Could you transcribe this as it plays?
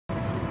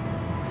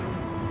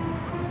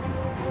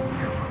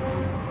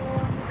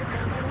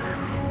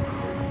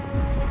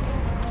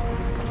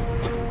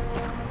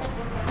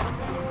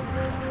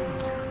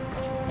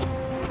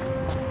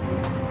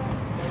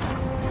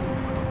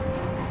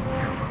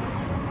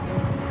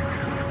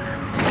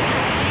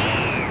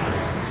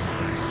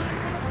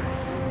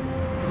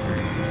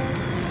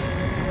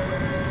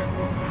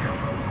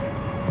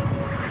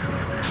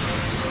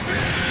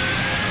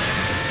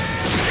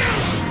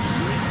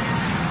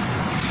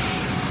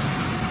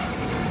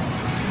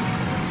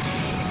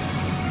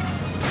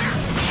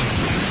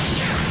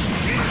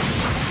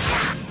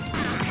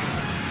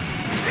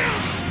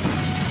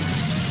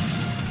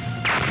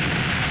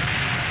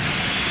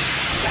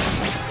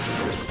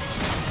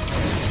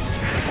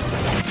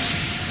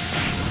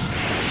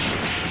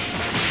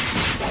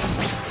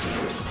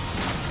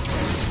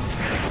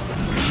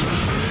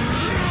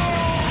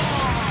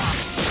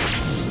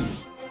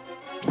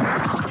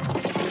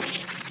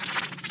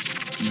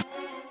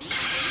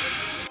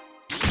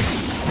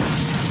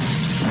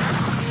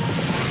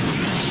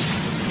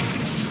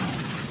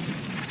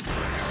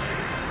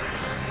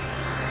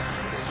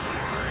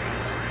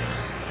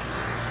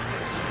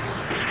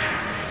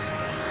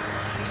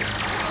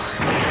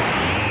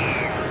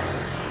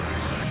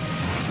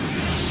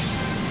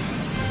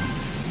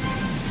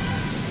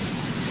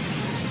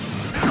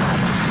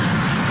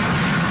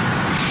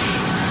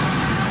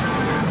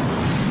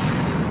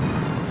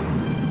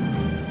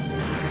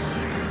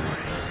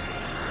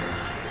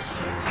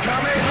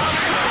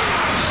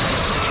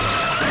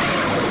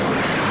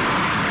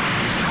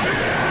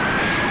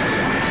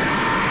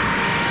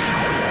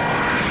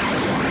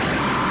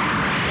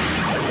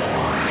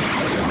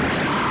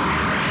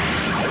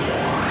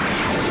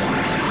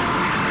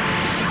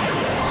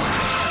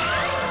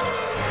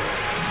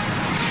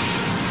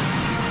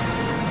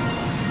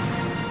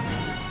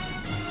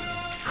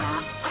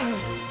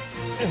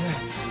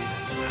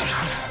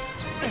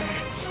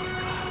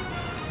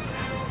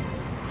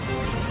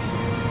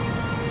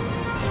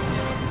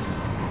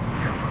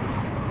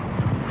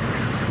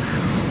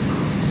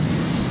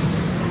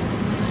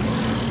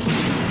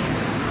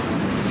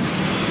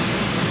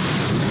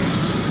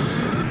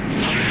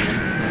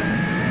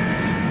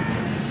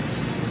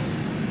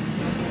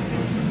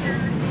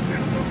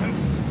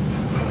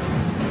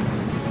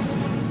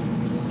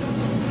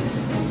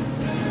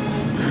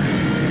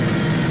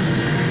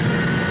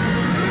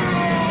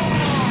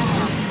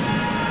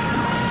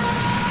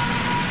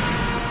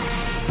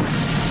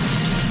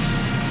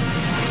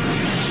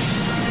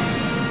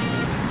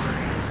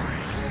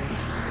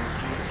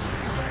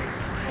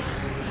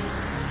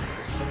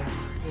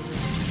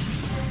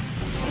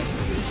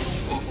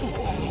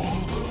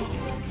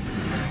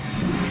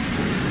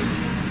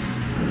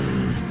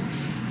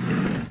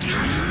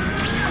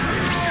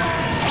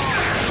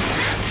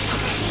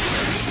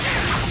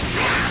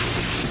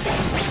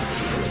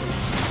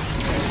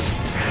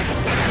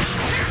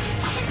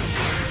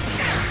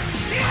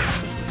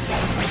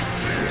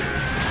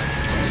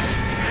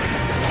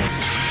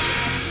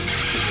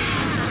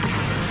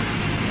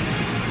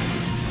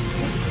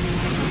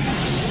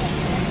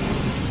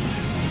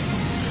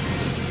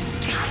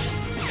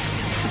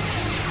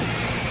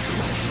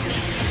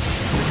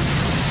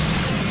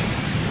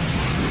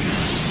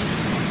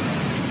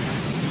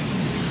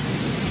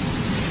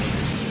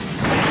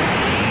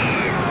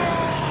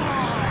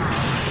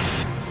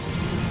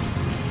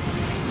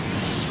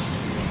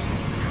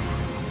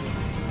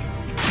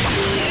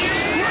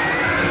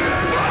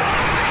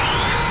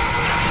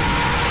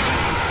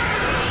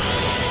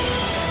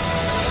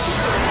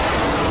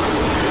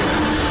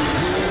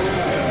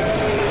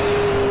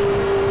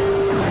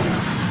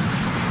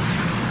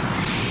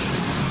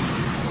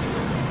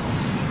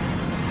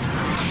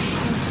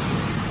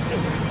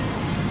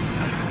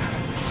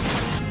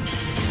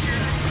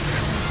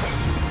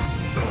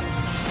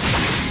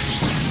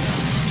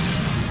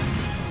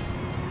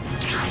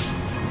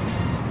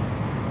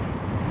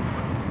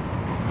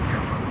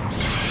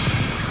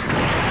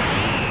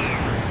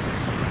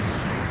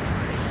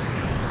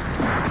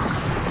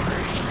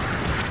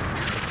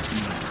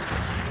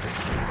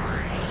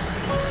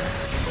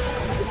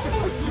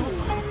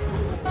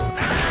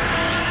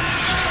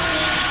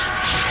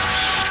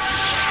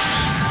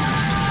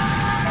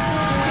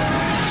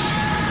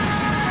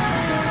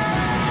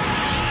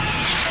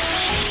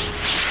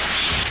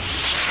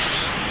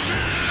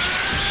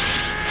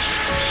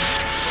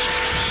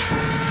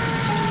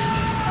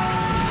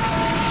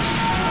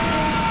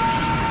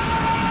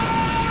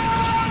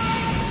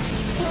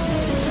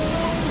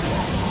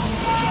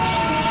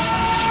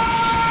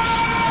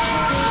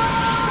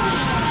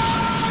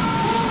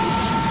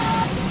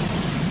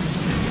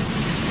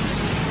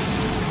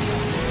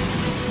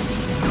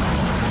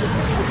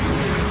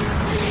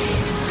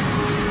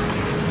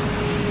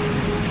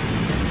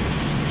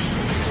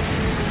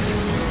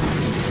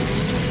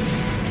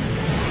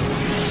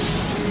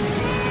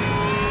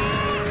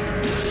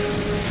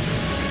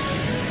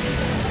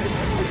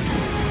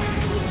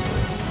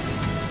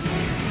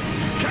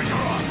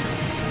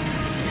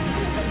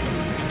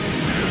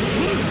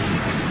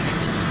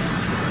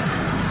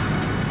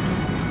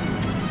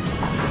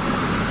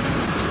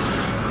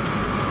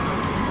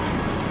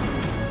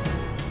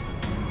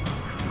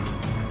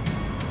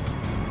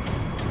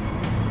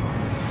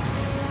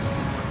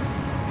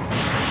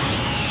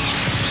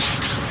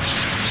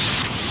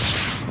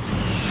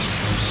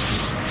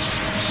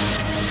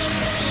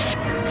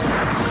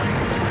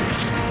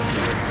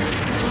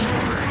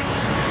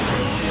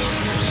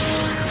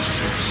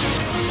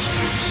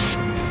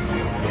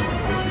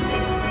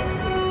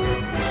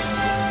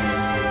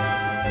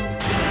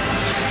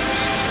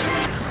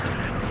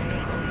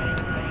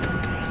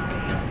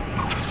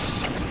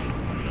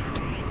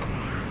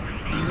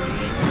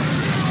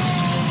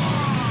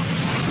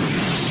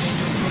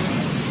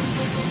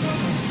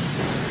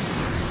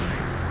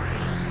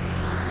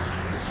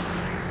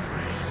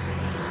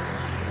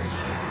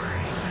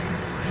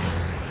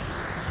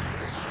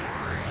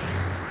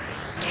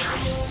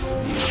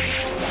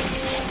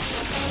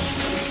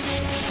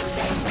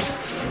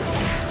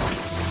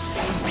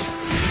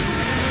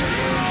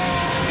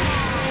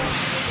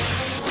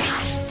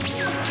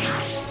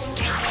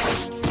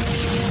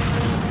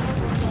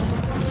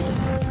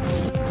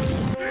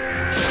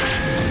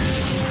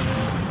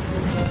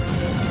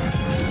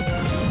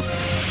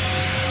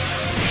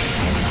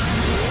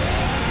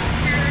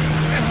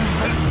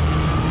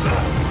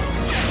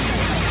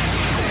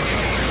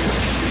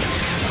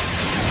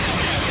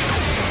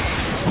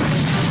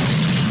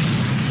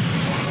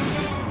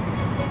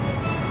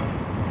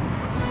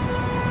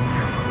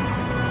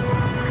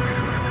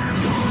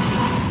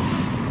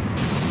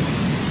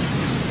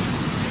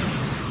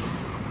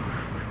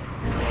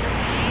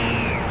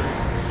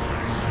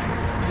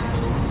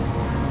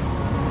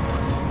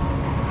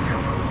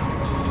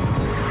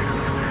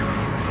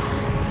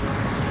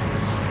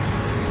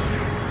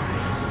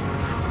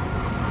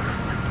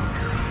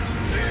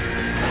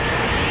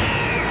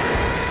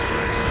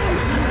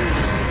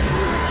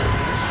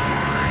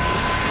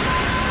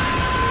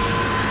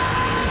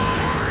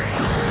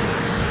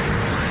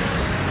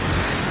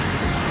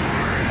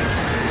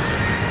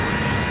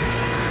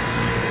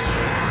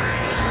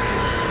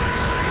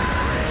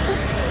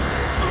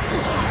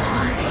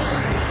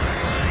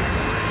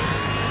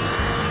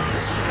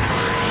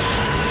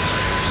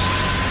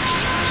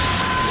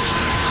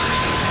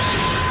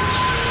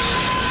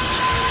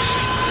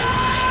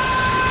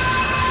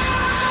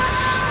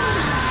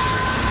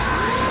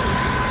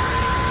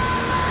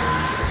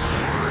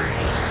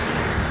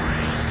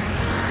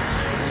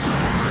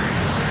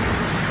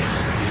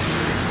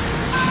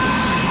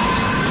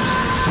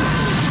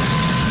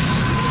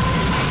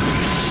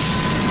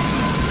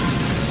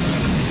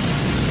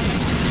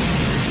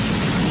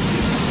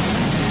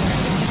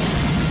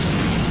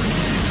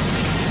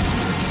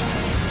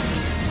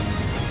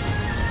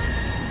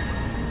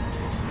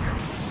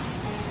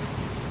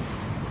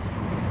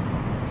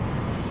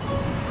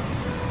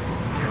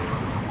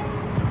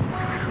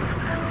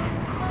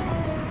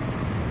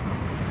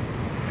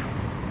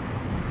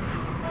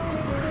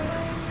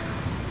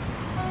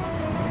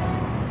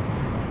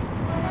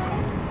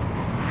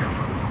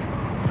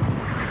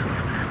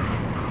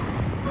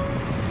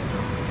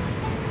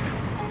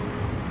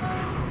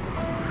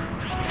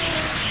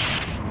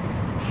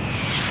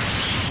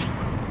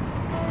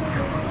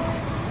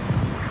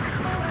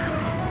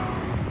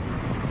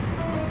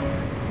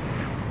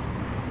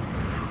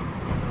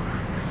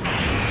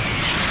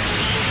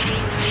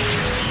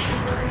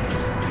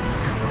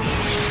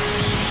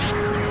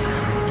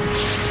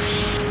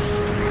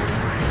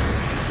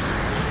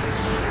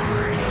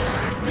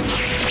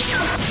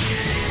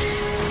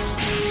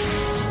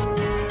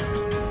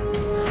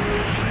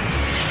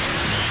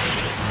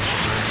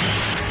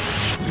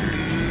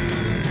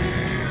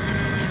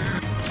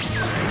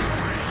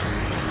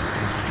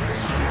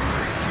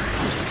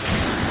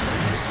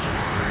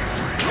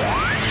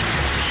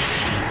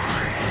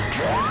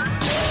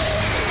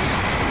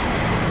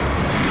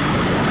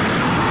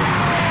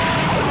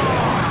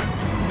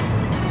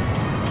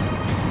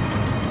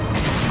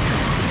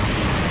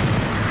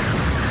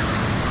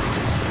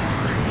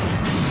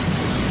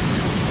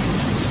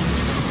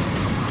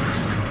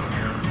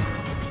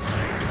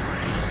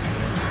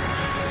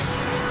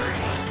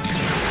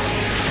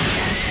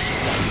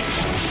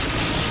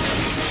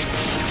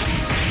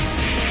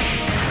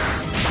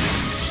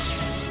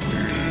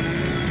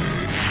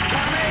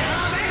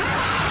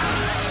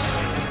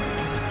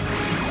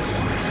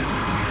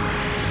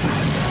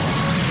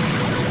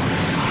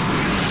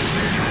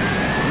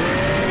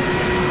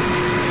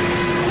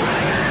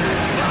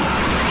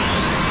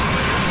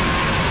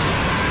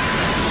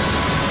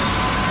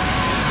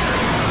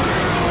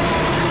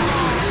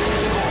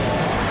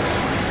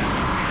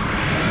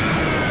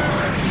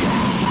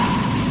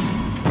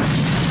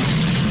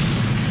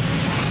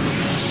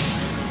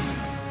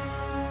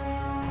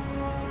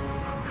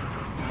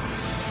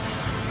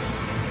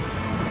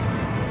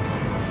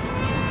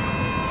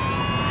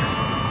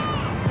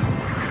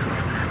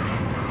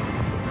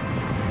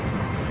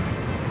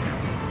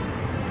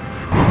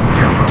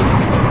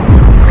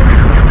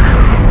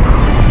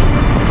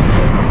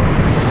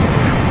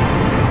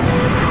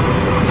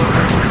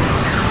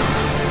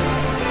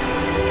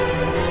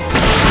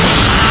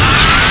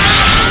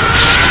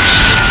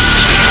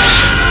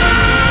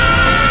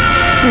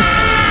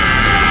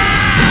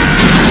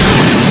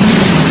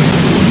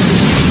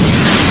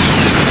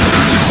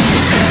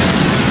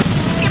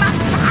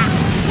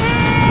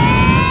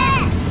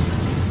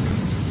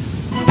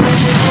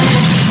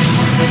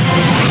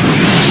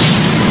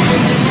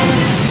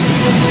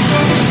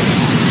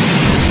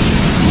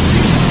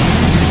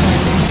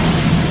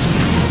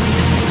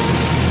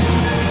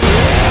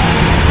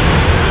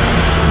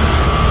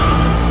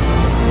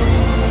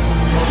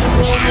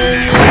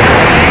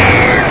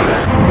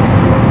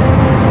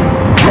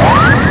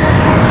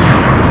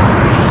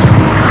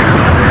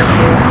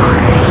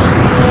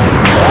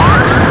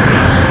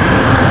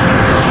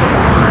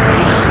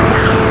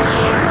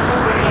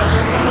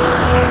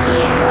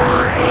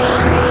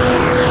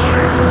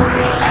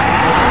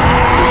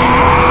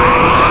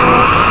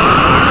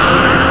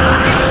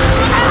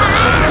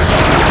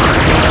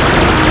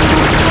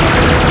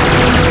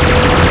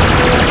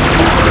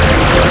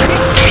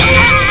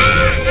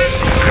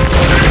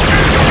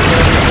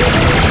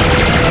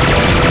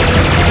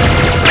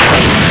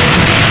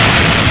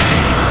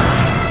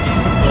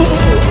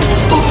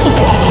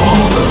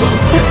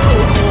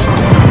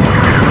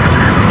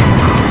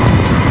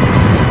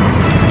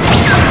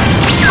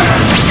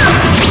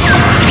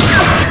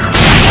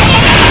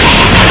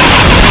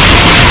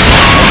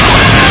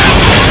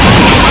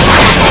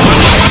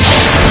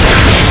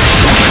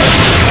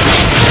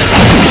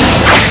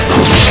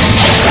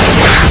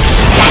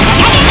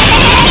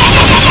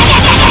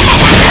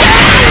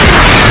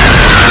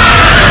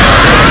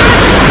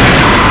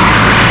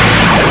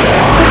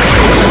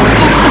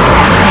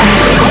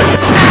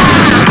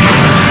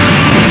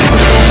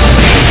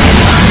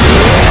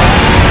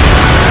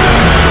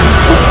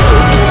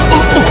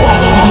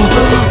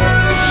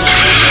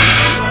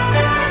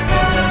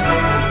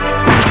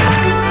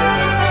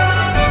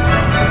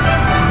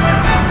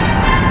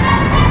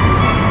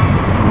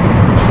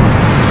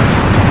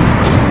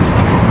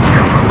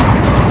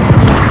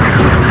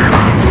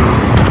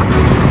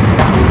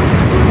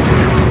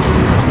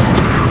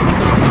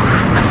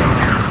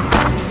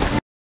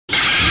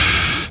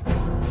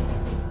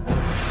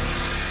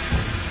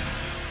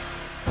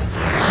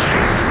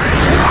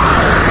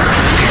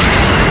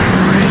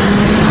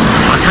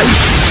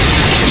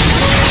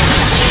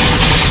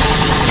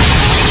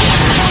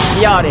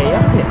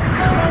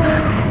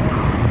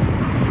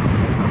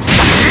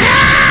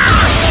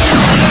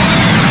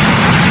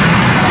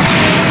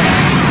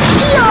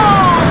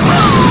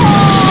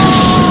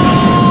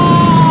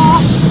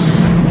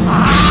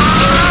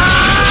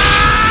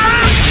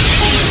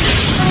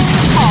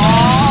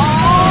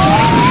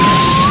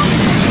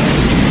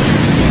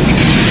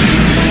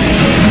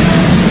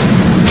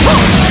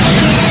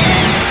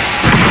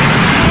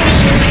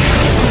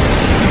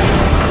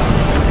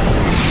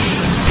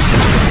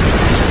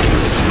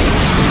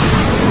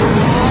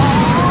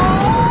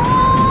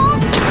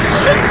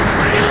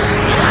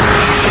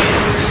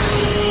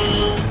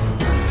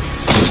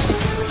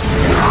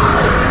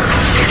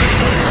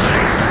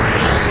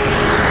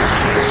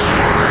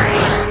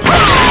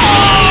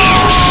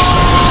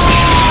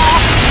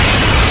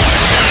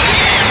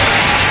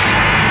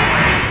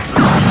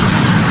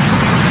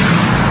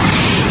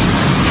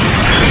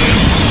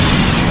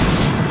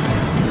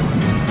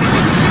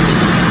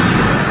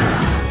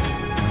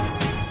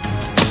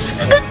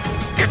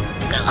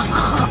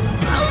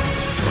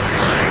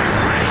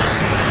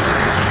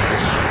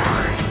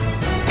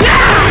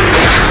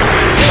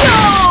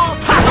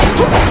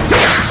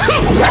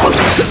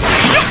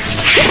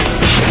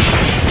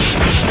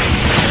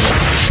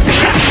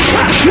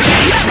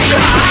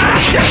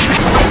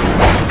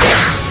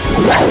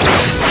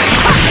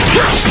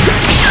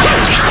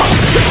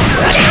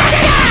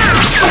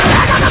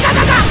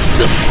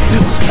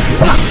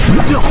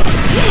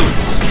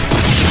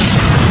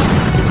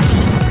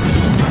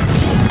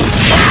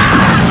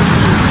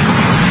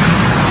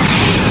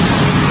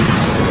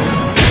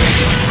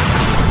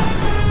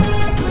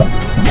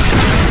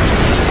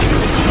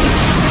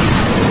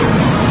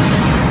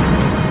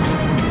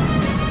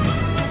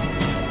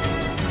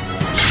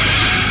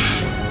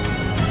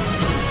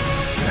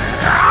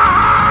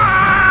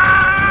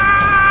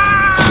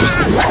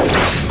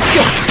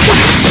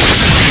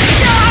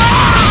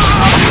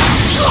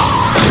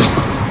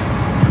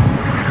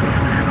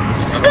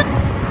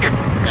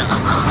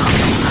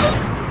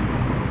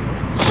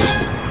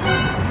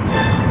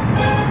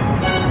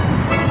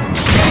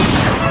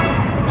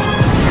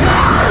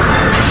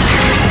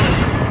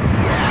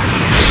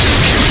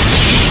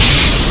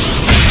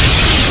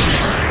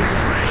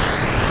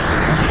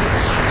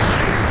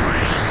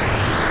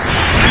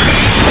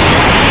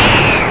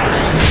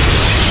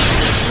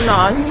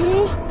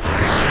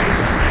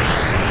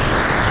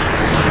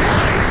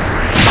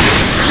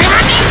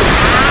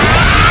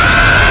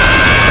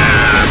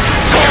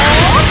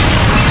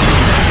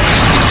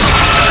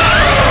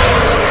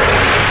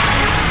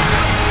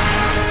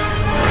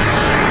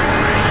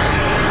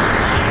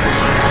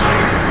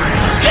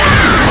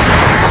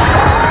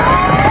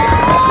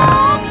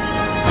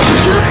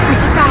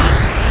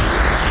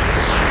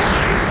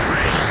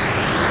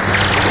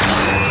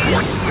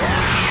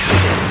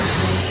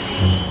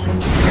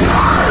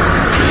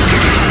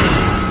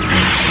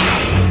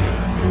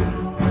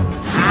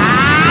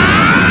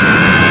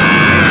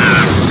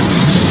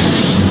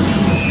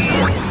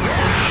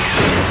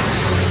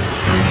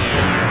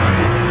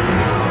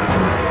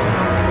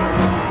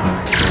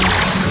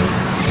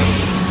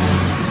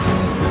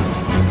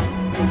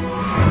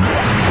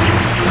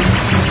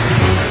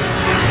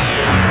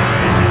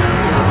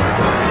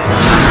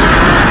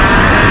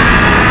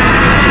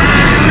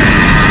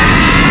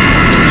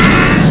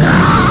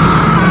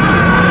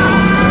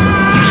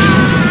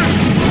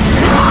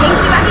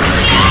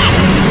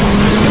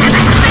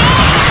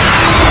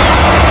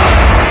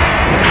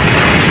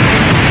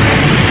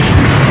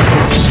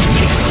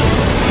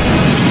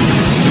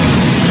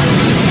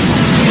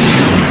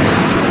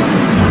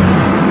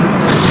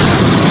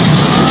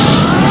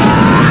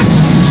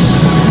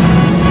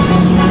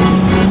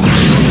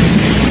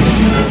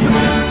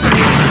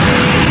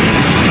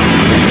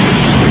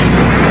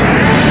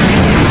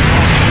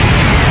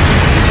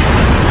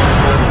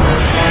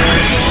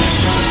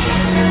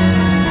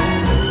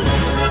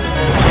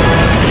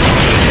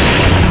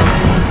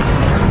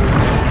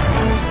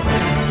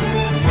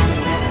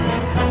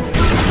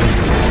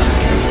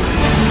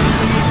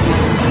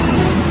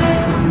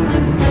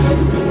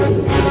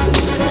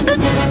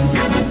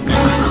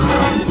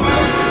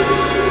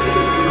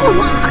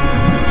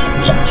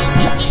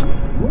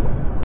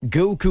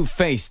Goku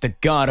faced the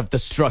god of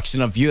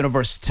destruction of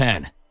Universe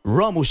 10.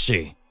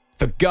 Ramushi,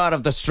 the god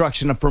of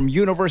destruction from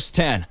Universe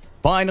 10,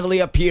 finally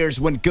appears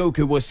when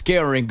Goku was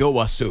scaring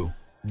Gowasu.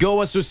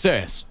 Gowasu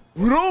says,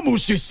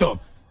 "Ramushi-san,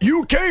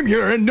 you came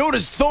here and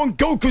noticed Son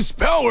Goku's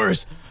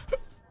powers."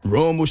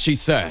 Ramushi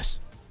says,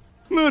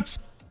 "If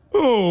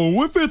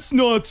it's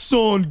not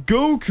Son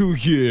Goku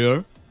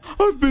here,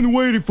 I've been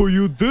waiting for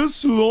you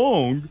this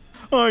long.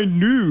 I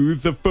knew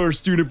the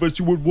first universe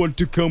you would want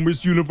to come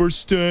is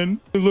Universe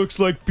 10. It looks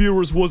like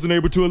Beerus wasn't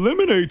able to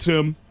eliminate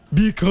him.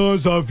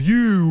 Because of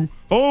you,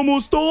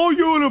 almost all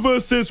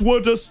universes were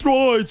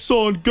destroyed,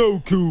 Son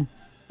Goku.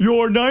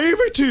 Your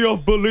naivety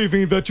of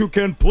believing that you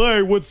can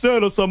play with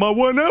Zeta-sama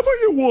whenever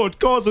you want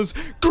causes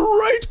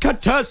great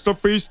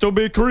catastrophes to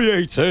be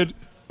created.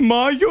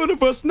 My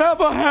universe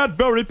never had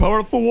very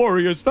powerful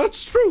warriors,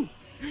 that's true.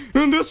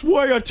 In this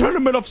way, a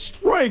tournament of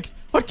strength,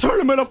 a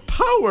tournament of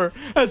power,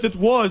 as it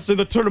was in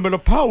the Tournament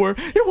of Power,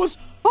 it was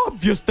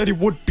obvious that it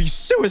would be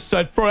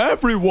suicide for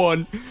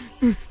everyone.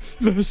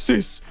 This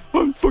is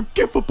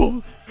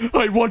unforgivable.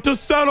 I want to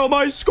settle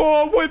my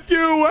score with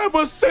you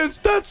ever since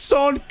that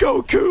Son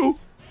Goku."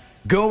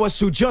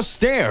 Gowasu just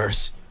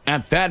stares.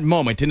 At that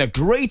moment, in a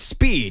great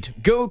speed,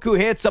 Goku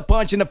hits a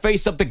punch in the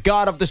face of the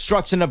god of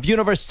destruction of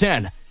Universe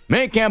 10,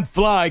 making him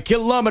fly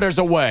kilometers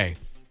away.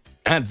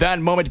 At that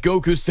moment,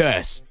 Goku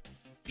says,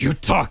 "You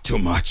talk too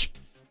much.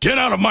 Get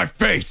out of my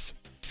face!"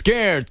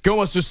 Scared,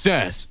 Gowasu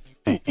says,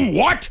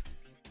 "What?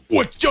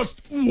 With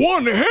just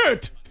one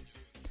hit?"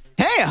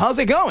 Hey, how's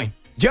it going?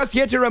 Just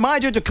here to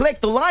remind you to click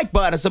the like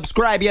button,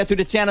 subscribe here to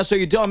the channel so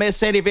you don't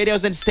miss any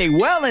videos and stay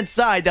well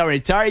inside our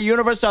entire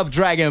universe of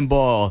Dragon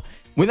Ball.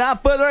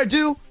 Without further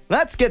ado,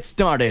 let's get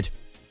started.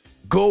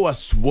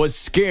 Gowasu was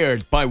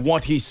scared by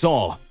what he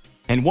saw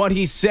and what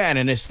he said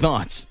in his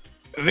thoughts.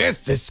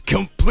 "This is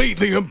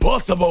completely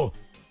impossible.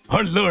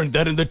 I learned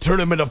that in the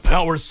Tournament of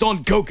Power,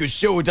 Son Goku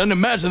showed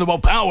unimaginable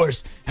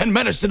powers and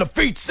managed to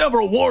defeat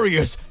several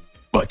warriors.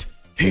 But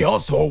he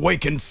also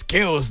awakened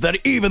skills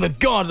that even the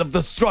god of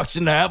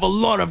destruction have a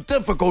lot of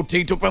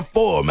difficulty to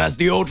perform as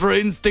the Ultra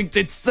Instinct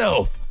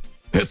itself.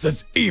 This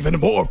is even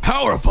more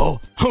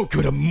powerful. How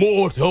could a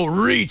mortal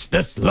reach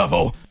this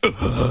level?"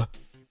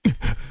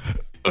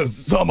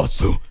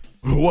 Zamasu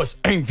was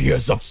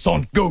envious of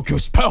Son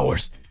Goku's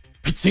powers.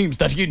 It seems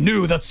that he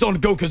knew that Son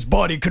Goku's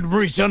body could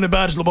reach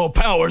unimaginable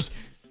powers,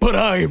 but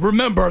I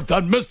remembered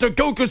that Mr.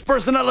 Goku's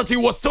personality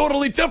was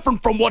totally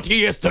different from what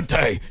he is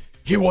today.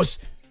 He was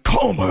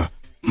calmer,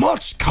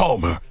 much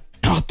calmer.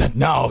 Not that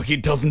now he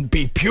doesn't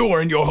be pure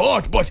in your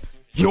heart, but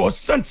your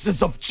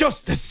senses of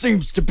justice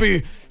seems to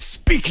be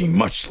speaking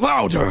much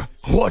louder.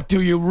 What do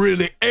you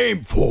really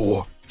aim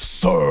for,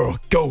 Sir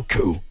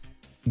Goku?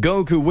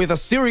 Goku, with a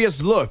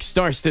serious look,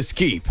 starts to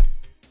skip.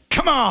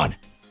 "Come on!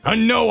 I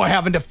know I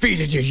haven't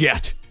defeated you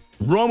yet."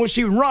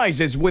 Ramushi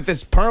rises with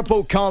his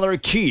purple color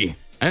ki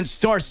and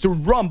starts to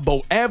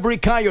rumble every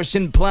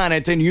Kaioshin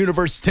planet in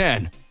Universe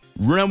 10.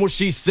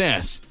 Ramushi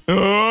says,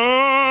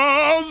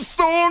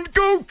 "Son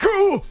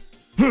Goku!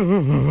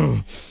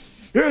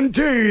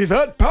 Indeed,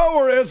 that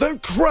power is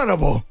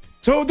incredible.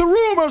 So the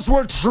rumors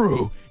were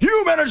true.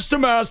 You managed to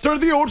master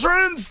the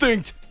Ultra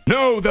Instinct.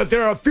 Know that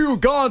there are few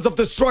gods of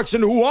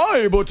destruction who are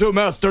able to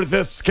master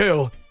this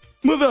skill.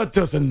 But that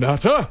doesn't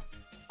matter.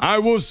 I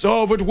will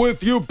solve it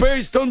with you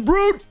based on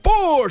brute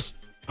force!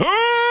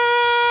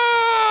 Ah!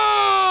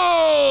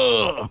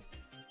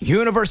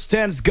 Universe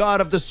 10's god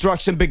of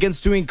destruction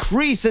begins to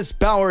increase his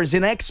powers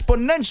in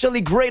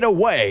exponentially greater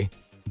way.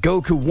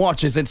 Goku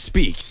watches and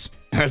speaks.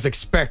 As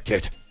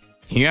expected,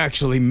 he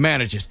actually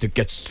manages to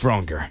get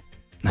stronger.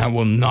 I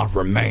will not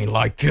remain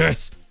like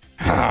this.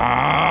 Ah!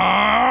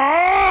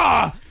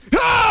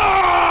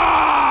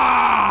 Ah!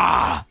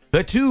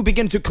 The two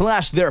begin to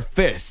clash their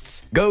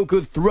fists.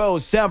 Goku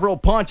throws several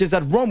punches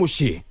at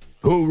Ramushi,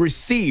 who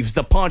receives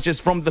the punches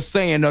from the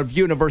Saiyan of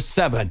Universe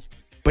 7.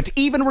 But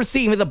even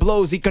receiving the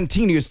blows, he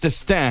continues to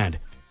stand.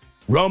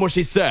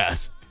 Ramushi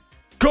says,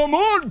 "Come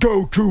on,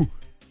 Goku!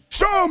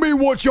 Show me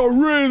what you're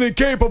really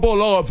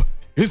capable of!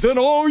 Is that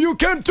all you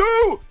can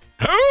do?"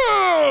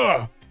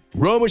 Ah!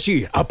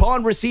 Ramushi,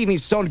 upon receiving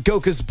Son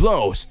Goku's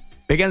blows,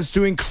 begins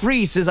to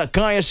increase his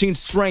Akaioshin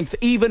strength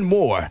even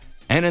more,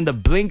 and in the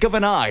blink of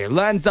an eye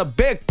lands a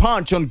big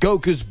punch on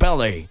Goku's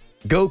belly.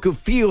 Goku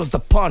feels the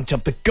punch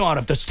of the god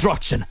of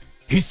destruction.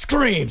 He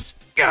screams,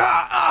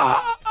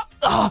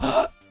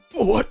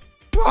 "What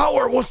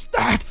power was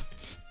that?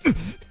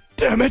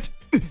 Damn it!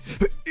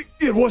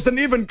 It was an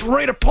even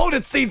greater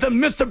potency than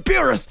Mr.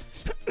 Beerus!"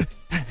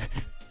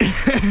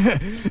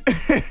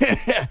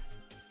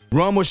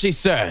 Ramushi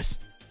says,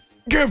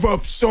 "Give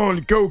up,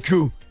 Son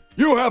Goku.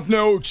 You have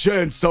no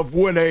chance of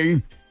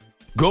winning."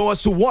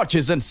 Gowasu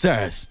watches and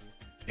says,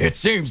 "It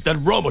seems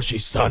that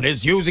Ramushi-san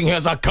is using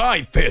his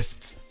Akai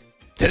fists.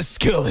 This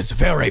skill is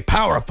very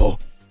powerful.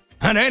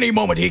 At any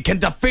moment he can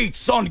defeat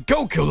Son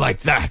Goku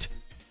like that.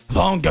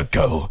 Long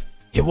ago,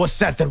 it was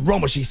said that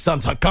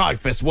Ramushi-san's Akai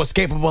fist was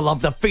capable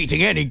of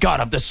defeating any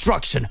god of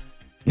destruction.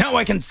 Now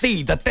I can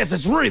see that this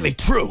is really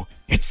true.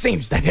 It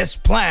seems that his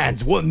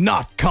plans will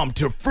not come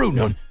to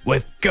fruition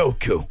with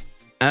Goku.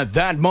 At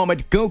that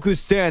moment, Goku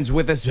stands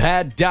with his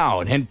head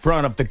down in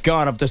front of the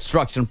God of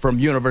Destruction from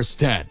Universe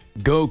 10.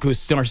 Goku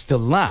starts to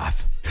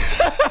laugh.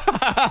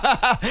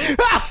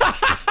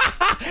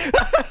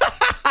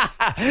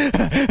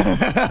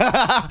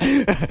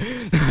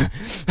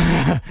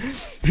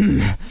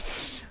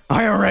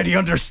 I already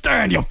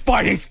understand your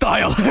fighting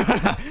style.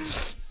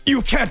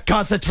 You can't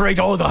concentrate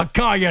all the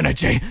Hakai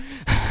energy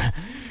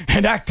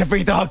and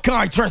activate the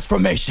Hakai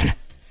transformation.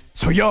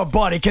 So your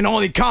body can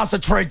only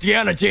concentrate the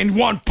energy in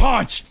one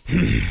punch.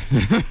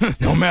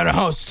 No matter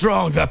how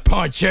strong that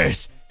punch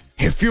is,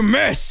 if you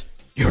miss,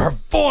 you're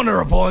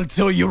vulnerable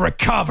until you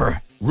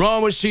recover.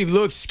 Ramushi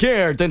looks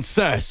scared and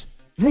says,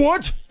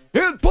 "What?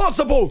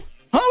 Impossible!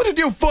 How did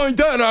you find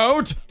that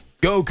out?"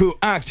 Goku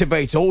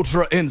activates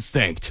Ultra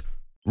Instinct.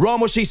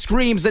 Ramushi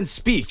screams and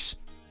speaks,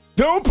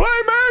 "Don't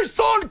play me,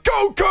 Son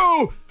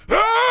Goku!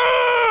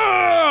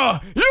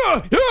 Ah!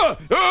 Yeah, yeah!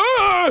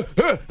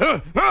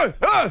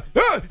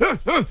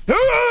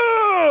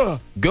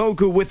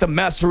 Goku, with the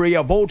mastery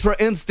of Ultra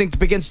Instinct,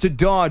 begins to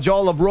dodge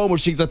all of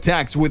Ramushi's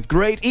attacks with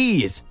great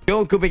ease.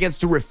 Goku begins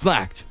to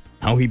reflect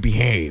how he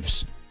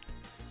behaves.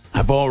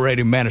 I've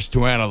already managed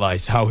to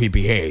analyze how he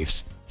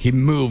behaves. He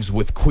moves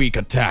with quick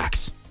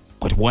attacks,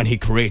 but when he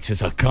creates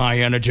his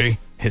Hakai energy,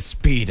 his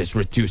speed is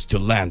reduced to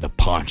land the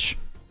punch.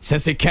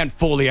 Since he can't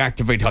fully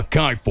activate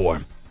Hakai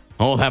form,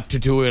 I'll have to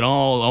do an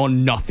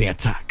all-or-nothing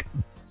attack.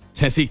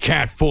 Since he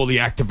can't fully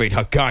activate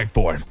Hakai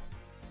form,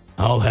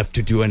 I'll have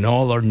to do an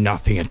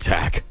all-or-nothing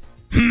attack.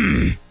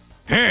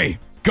 Hey,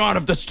 God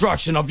of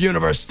Destruction of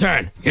Universe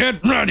 10,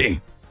 get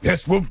ready!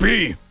 This will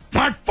be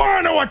my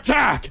final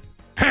attack!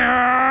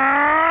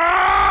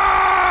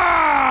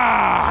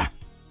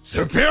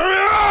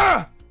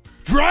 Superior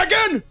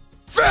Dragon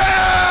Fist!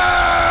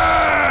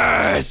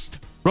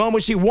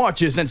 Ramushi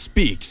watches and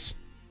speaks.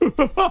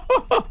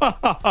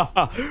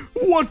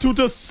 Want to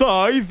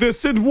decide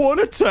this in one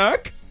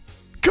attack?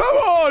 Come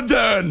on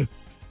then!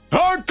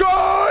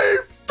 Hakai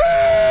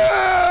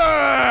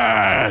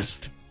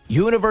Fist!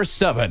 Universe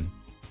 7.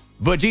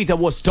 Vegeta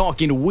was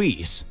talking to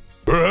Whis.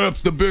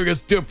 Perhaps the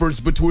biggest difference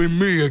between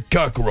me and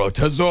Kakarot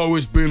has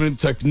always been in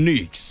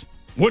techniques.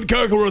 When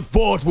Kakarot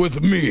fought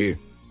with me,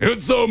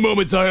 in some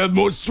moments I had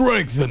more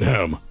strength than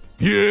him.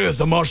 He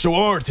is a martial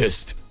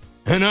artist,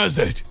 and as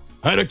it,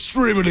 had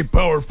extremely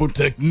powerful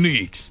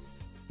techniques.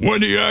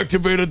 When he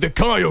activated the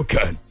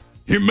Kaioken,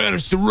 he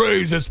managed to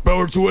raise his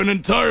power to an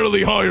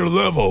entirely higher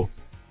level.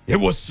 It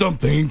was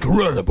something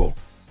incredible.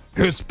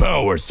 His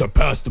power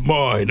surpassed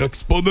mine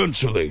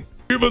exponentially.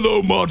 Even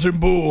though Majin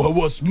Buu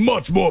was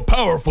much more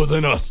powerful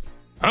than us,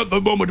 at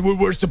the moment we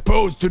were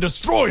supposed to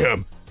destroy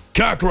him,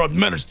 Kakarot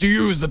managed to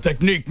use the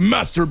technique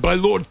mastered by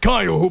Lord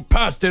Kaio, who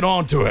passed it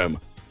on to him.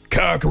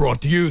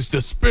 Kakarot used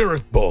the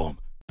Spirit Bomb.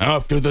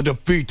 After the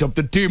defeat of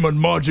the demon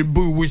Majin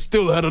Buu, we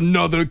still had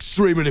another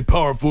extremely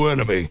powerful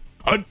enemy.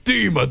 A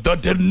demon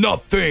that did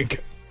not think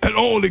and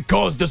only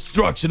caused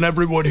destruction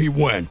everywhere he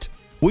went.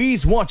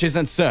 Whis watches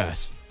and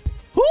says,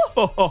 "Ho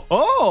ho ho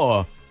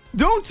ho!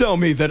 Don't tell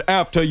me that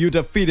after you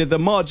defeated the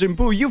Majin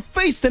Buu, you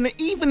faced an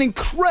even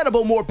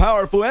incredible more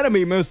powerful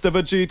enemy, Mr.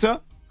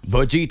 Vegeta."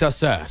 Vegeta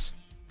says,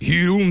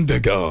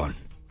 "Hirundegan,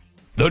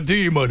 the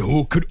demon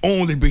who could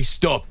only be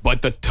stopped by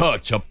the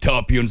touch of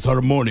Tapion's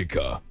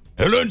harmonica.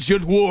 An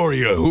ancient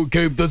warrior who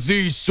gave the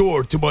Z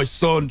sword to my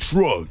son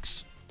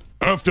Trunks.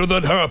 After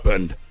that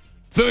happened,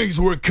 things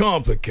were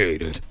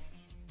complicated.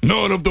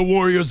 None of the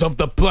warriors of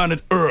the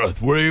planet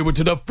Earth were able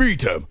to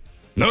defeat him.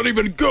 Not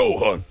even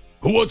Gohan,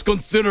 who was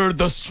considered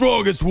the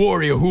strongest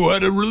warrior who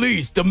had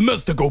released the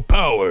mystical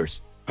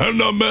powers, had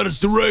not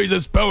managed to raise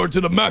his power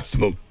to the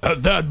maximum.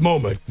 At that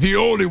moment, the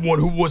only one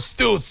who was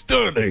still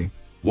standing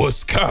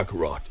was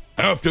Kakarot.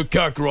 After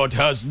Kakarot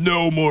has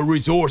no more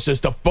resources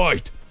to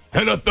fight,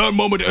 and at that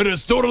moment it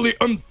is totally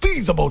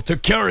unfeasible to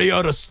carry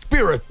out a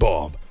Spirit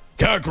Bomb,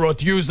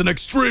 Kakarot used an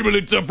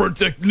extremely different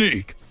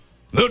technique,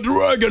 the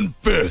Dragon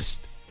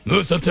Fist.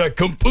 This attack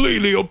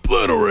completely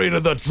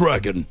obliterated the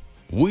dragon."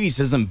 Whis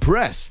is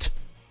impressed.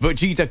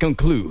 Vegeta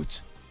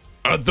concludes,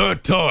 "At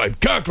that time,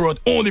 Kakarot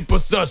only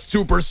possessed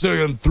Super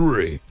Saiyan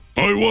 3.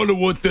 I wonder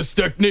what this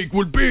technique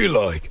would be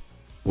like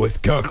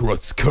with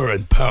Kakarot's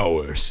current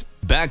powers."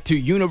 Back to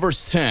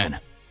Universe 10.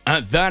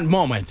 At that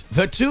moment,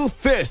 the two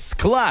fists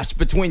clash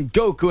between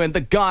Goku and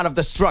the God of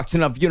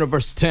Destruction of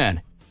Universe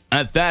 10.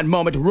 At that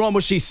moment,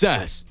 Ramushi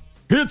says,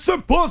 "It's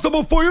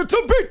impossible for you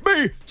to beat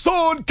me,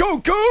 Son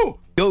Goku!"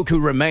 Goku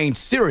remains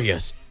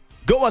serious.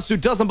 Gowasu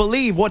doesn't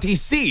believe what he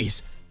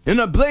sees. In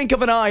a blink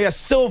of an eye, a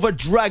silver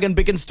dragon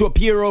begins to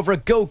appear over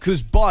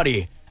Goku's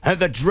body, and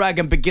the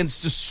dragon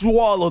begins to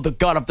swallow the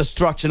God of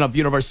Destruction of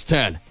Universe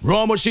 10.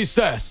 Ramushi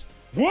says,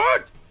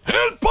 "What?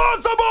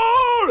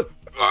 Impossible!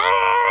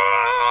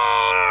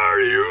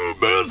 You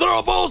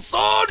miserable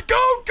Son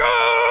Goku!"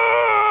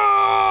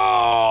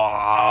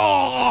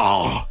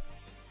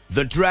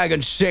 The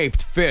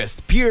dragon-shaped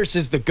fist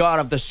pierces the God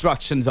of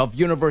Destruction of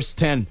Universe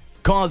 10,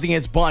 causing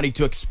his body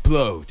to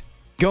explode.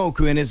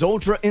 Goku, in his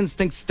Ultra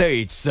Instinct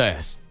stage,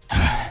 says,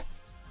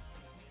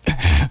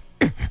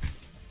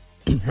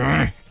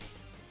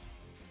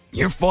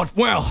 You fought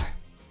well.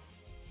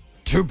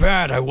 Too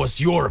bad I was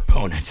your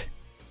opponent.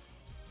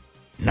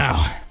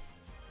 Now,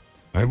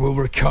 I will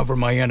recover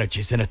my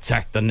energies and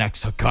attack the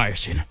next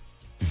Hakayashin.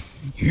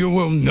 You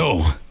will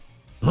know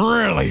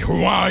really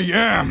who I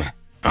am.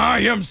 I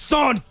am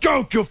Son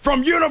Goku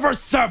from Universe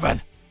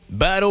 7.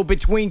 Battle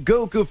between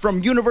Goku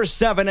from Universe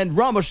 7 and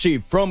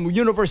Ramushi from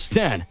Universe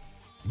 10.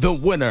 The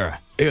winner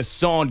is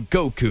Son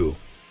Goku.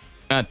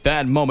 At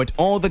that moment,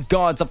 all the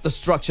gods of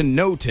destruction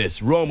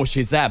noticed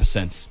Ramushi's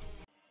absence.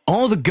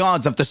 All the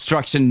gods of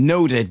destruction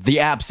noted the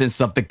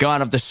absence of the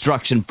god of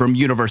destruction from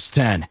Universe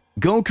 10.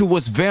 Goku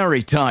was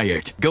very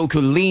tired.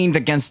 Goku leaned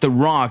against the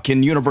rock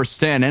in Universe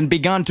 10 and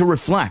began to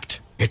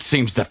reflect. It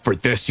seems that for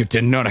this you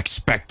did not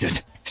expect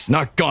it. It's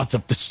not gods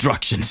of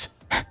destructions.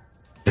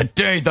 The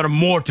day that a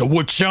mortal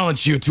would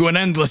challenge you to an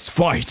endless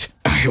fight,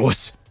 I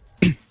was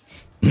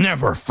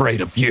never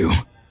afraid of you.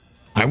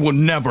 I will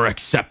never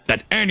accept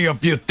that any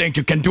of you think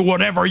you can do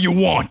whatever you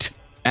want.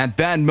 At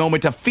that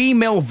moment, a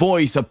female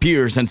voice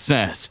appears and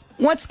says,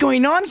 "What's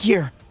going on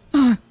here?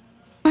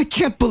 I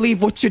can't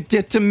believe what you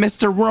did to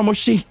Mr.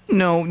 Ramushi.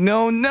 No.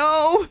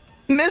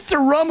 Mr.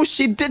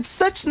 Ramushi did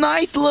such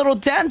nice little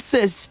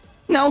dances.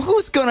 Now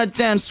who's gonna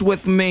dance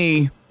with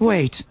me?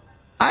 Wait,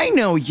 I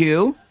know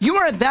you. You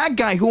are that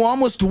guy who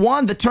almost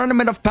won the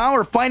Tournament of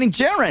Power fighting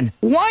Jiren.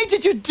 Why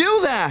did you do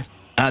that?"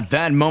 At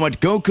that moment,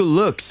 Goku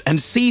looks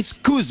and sees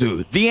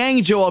Kuzu, the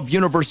angel of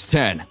Universe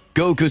 10.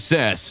 Goku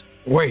says,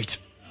 "Wait,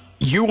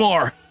 you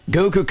are..."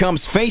 Goku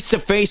comes face to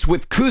face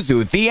with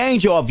Kuzu, the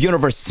angel of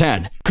Universe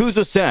 10.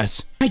 Kuzu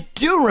says, "I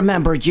do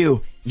remember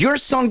you. You're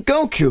Son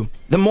Goku,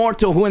 the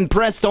mortal who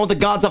impressed all the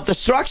gods of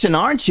destruction,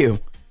 aren't you?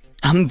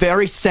 I'm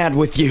very sad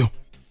with you.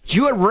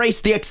 You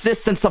erased the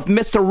existence of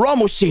Mr.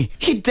 Ramushi.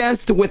 He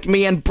danced with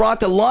me and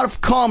brought a lot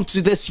of calm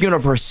to this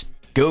universe."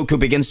 Goku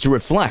begins to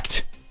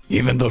reflect.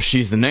 Even though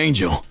she's an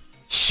angel,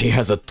 she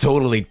has a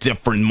totally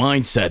different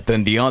mindset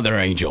than the other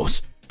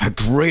angels. A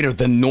greater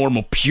than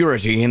normal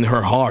purity in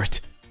her heart.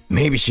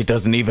 Maybe she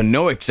doesn't even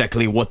know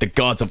exactly what the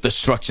gods of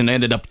destruction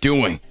ended up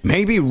doing.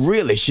 Maybe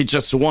really she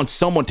just wants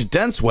someone to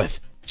dance with.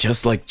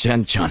 Just like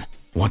Jen-chan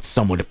wants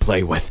someone to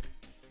play with.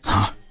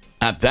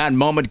 At that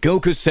moment,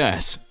 Goku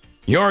says,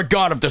 "Your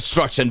god of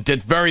destruction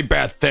did very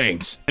bad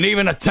things, and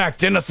even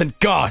attacked innocent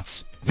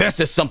gods.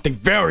 This is something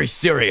very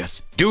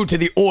serious. Due to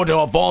the order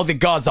of all the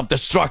gods of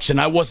destruction,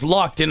 I was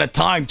locked in a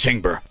time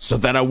chamber, so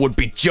that I would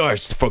be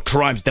judged for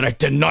crimes that I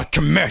did not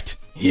commit.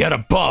 Yet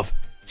above,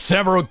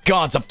 several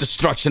gods of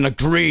destruction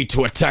agreed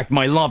to attack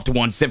my loved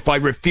ones if I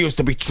refused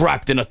to be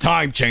trapped in a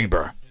time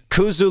chamber."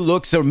 Kuzu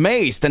looks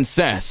amazed and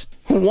says,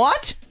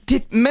 "What?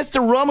 Did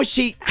Mr.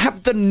 Ramushi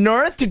have the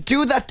nerve to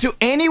do that to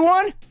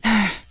anyone?"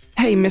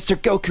 "Hey, Mr.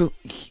 Goku,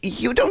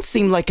 you don't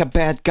seem like a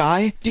bad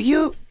guy. Do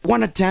you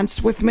want to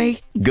dance with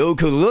me?"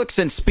 Goku looks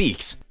and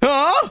speaks.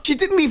 "Huh? She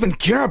didn't even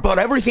care about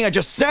everything I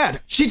just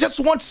said. She just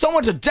wants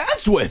someone to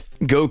dance with."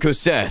 Goku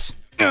says,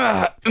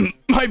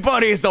 "My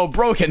body is all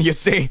broken, you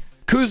see."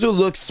 Kuzu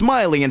looks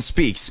smiley and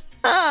speaks.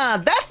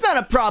 That's not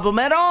a problem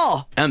at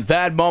all." At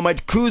that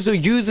moment, Kuzu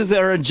uses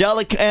her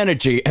angelic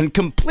energy and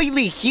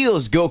completely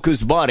heals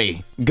Goku's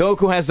body.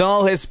 Goku has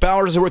all his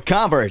powers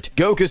recovered.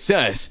 Goku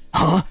says,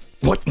 "Huh?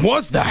 What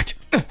was that?"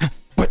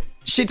 "But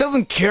she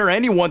doesn't care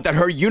anyone that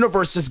her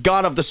universe's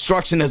god of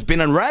destruction has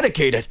been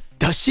eradicated.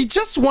 Does she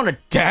just want to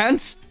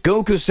dance?"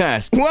 Goku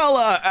says, "Well,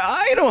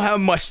 I don't have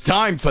much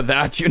time for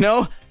that, you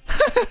know?"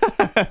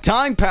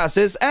 Time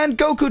passes and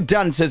Goku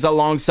dances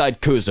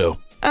alongside Kuzu.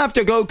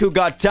 After Goku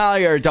got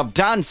tired of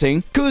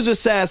dancing, Kuzu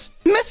says,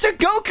 "Mr.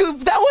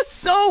 Goku, that was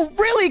so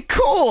really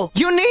cool.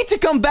 You need to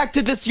come back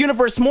to this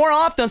universe more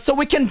often so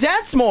we can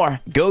dance more."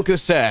 Goku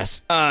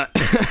says,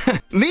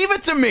 "Leave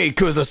it to me,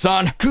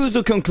 Kuzu-san."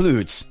 Kuzu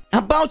concludes,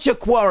 "About your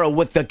quarrel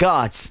with the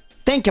gods.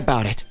 Think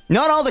about it.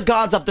 Not all the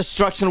gods of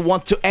destruction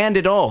want to end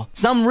it all.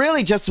 Some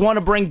really just want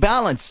to bring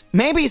balance.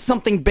 Maybe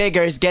something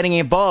bigger is getting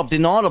involved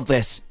in all of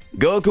this."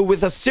 Goku,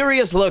 with a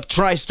serious look,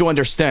 tries to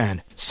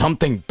understand.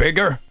 Something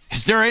bigger?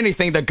 Is there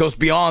anything that goes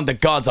beyond the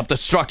gods of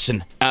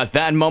destruction? At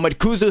that moment,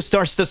 Kuzu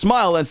starts to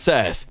smile and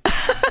says,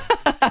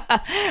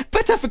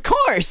 "But of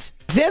course!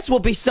 This will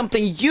be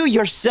something you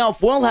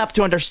yourself will have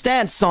to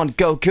understand, Son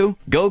Goku."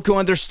 Goku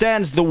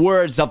understands the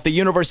words of the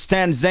Universe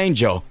 10's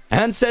angel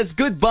and says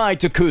goodbye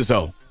to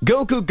Kuzu.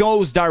 Goku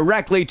goes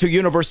directly to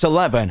Universe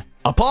 11.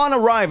 Upon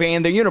arriving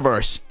in the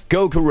universe,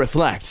 Goku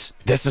reflects,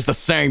 "This is the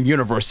same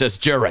universe as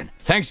Jiren.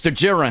 Thanks to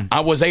Jiren, I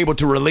was able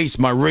to release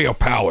my real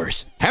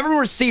powers. Having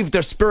received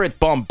their spirit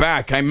bomb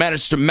back, I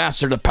managed to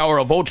master the power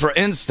of Ultra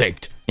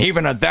Instinct.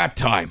 Even at that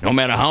time, no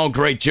matter how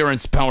great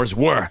Jiren's powers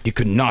were, he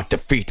could not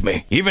defeat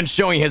me, even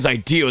showing his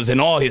ideals in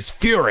all his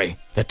fury.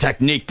 The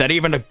technique that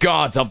even the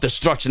gods of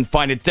destruction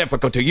find it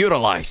difficult to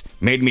utilize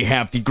made me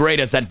have the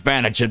greatest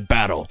advantage in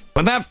battle.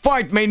 But that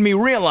fight made me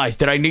realize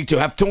that I need to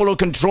have total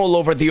control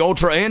over the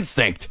Ultra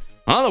Instinct.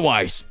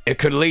 Otherwise, it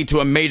could lead to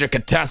a major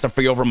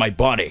catastrophe over my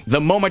body.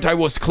 The moment I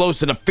was close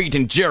to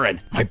defeating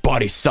Jiren, my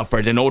body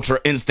suffered an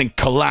ultra-instant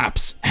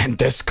collapse, and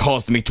this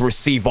caused me to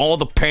receive all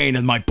the pain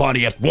in my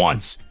body at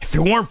once. If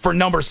it weren't for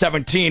number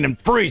 17 and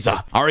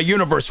Frieza, our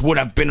universe would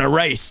have been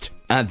erased.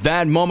 At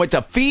that moment,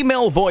 a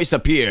female voice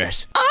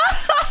appears.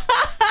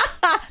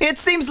 It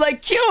seems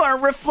like you are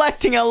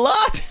reflecting a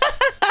lot.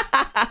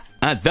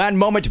 At that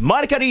moment,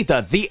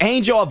 Margarita, the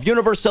angel of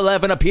Universe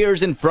 11,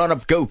 appears in front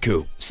of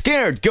Goku.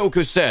 Scared,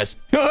 Goku says,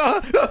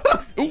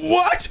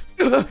 What?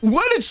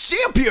 When did she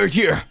appear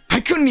here? I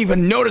couldn't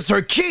even notice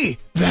her ki.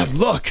 That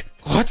look.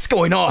 What's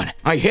going on?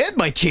 I hid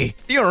my ki.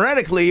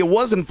 Theoretically, it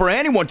wasn't for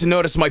anyone to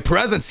notice my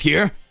presence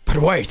here. But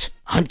wait,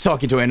 I'm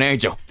talking to an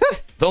angel.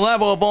 The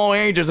level of all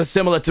angels is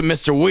similar to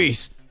Mr.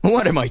 Whis.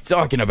 What am I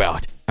talking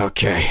about?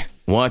 Okay,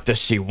 what does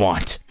she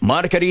want?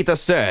 Margarita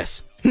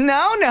says,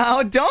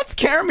 No, don't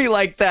scare me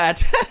like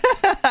that.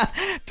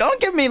 Don't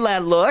give me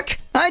that look.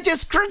 I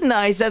just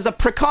scrutinize as a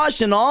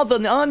precaution all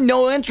the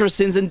unknown interests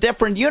in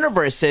different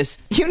universes.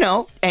 You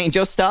know,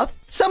 angel stuff.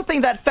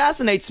 Something that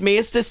fascinates me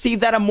is to see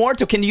that a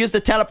mortal can use the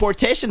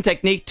teleportation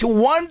technique to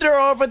wander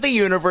over the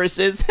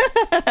universes.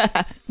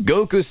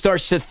 Goku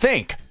starts to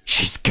think.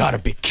 She's gotta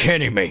be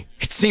kidding me.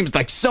 It seems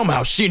like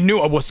somehow she knew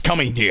I was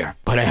coming here.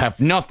 But I have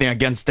nothing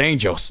against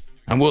angels,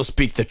 and will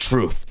speak the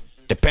truth.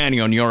 Depending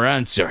on your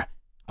answer,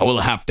 I will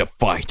have to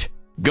fight.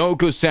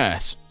 Goku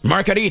says,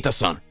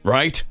 Margarita-san,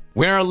 right?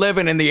 We are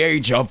living in the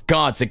age of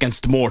gods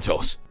against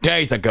mortals.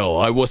 Days ago,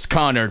 I was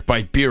cornered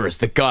by Beerus,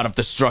 the god of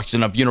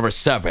destruction of Universe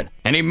 7,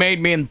 and he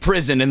made me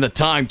imprison in the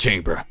time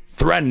chamber,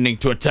 threatening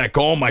to attack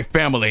all my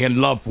family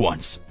and loved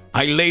ones.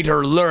 I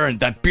later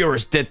learned that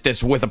Beerus did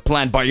this with a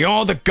plan by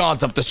all the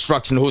gods of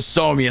destruction who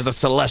saw me as a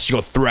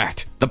celestial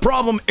threat. The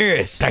problem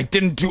is that I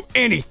didn't do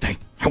anything.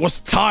 I was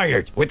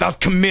tired without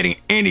committing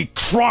any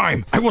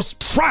crime. I was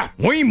trapped.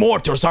 We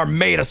mortals are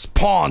made as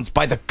pawns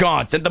by the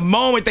gods, and the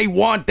moment they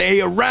want,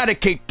 they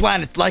eradicate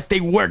planets like they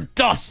were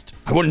dust.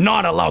 I will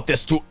not allow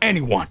this to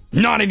anyone.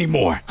 Not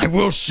anymore. I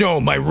will show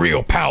my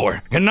real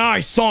power, and I,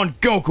 Son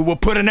Goku, will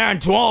put an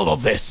end to all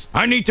of this.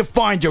 I need to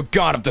find your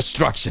god of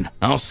destruction.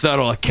 I'll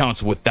settle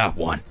accounts with that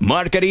one.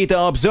 Margarita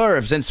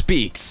observes and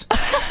speaks.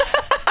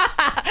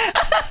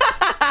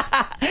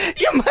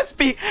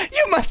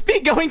 You must be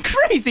going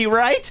crazy,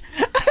 right?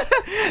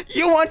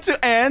 You want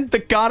to end the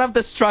god of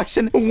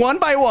destruction one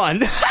by one.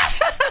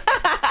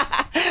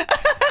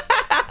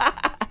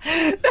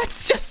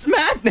 That's just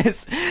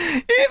madness.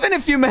 Even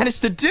if you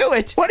manage to do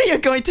it, what are you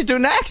going to do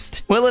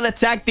next? Will it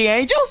attack the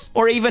angels?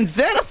 Or even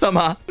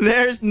Zeno-sama?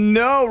 There's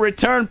no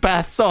return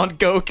path, Son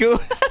Goku.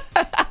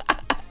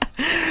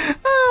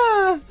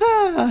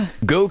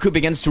 Goku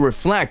begins to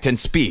reflect and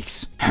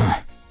speaks.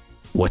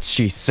 What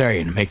she's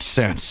saying makes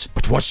sense,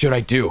 but what should I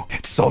do?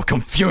 It's all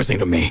confusing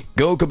to me.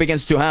 Goku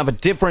begins to have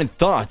different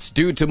thoughts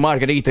due to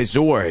Margarita's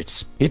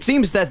words. It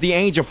seems that the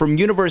angel from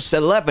Universe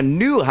 11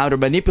 knew how to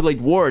manipulate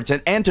words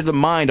and enter the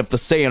mind of the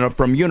Saiyan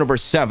from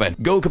Universe 7.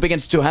 Goku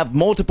begins to have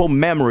multiple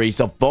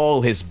memories of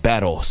all his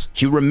battles.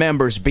 He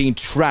remembers being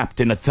trapped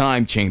in a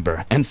time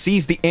chamber and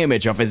sees the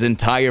image of his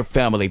entire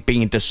family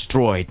being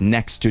destroyed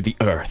next to the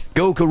earth.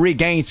 Goku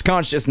regains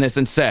consciousness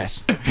and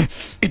says,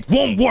 It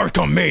won't work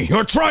on me.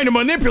 You're trying to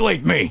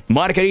manipulate me.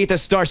 Margarita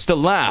starts to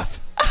laugh.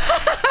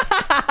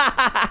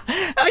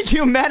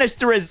 You managed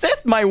to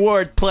resist my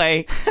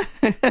wordplay.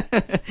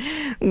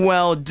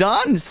 Well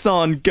done,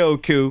 Son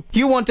Goku.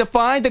 You want to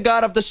find the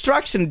god of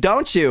destruction,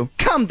 don't you?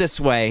 Come this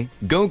way.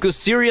 Goku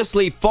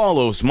seriously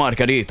follows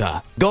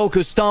Margarita.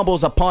 Goku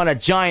stumbles upon a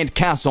giant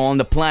castle on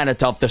the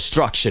planet of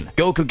destruction.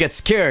 Goku gets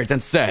scared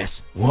and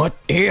says, What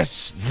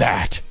is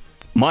that?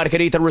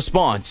 Margarita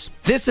responds,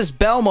 This is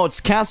Belmont's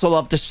castle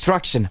of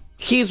destruction.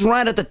 He's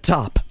right at the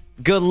top.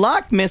 Good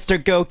luck,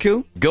 Mr.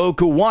 Goku.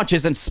 Goku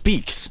watches and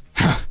speaks.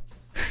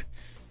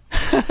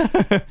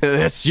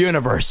 This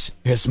universe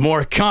is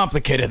more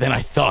complicated than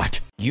I thought.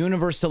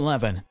 Universe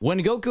 11.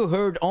 When Goku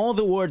heard all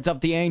the words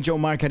of the angel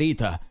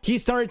Margarita, he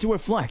started to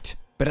reflect.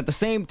 But at the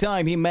same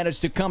time, he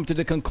managed to come to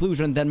the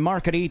conclusion that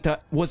Margarita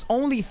was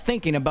only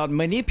thinking about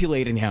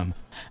manipulating him.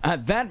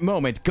 At that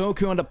moment,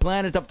 Goku on the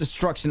planet of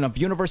destruction of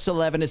Universe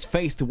 11 is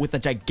faced with a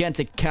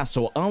gigantic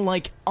castle,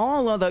 unlike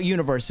all other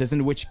universes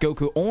in which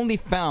Goku only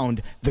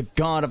found the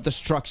god of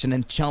destruction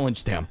and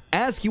challenged him.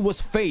 As he was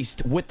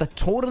faced with a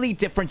totally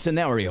different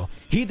scenario,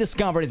 he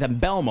discovered that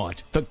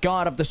Belmont, the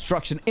god of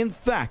destruction, in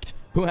fact,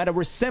 who had a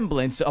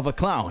resemblance of a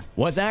clown,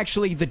 was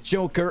actually the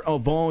Joker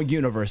of all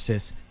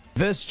universes.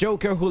 This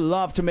Joker who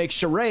loved to make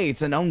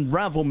charades and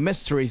unravel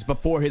mysteries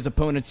before his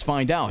opponents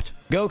find out.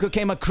 Goku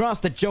came across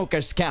the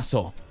Joker's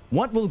castle.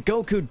 What will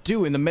Goku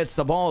do in the midst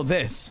of all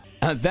this?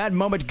 At that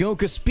moment,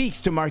 Goku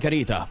speaks to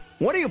Margarita.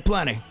 What are you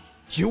planning?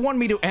 You want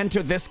me to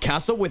enter this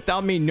castle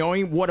without me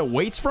knowing what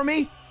awaits for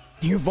me?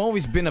 You've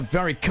always been a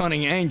very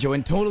cunning angel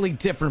and totally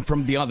different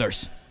from the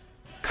others.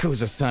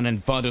 Kuza-san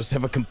and Vados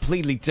have a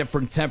completely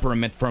different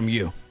temperament from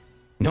you.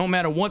 No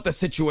matter what the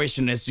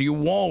situation is,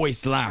 you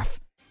always laugh.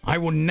 I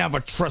will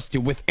never trust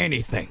you with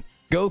anything.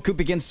 Goku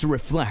begins to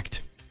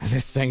reflect.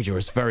 This angel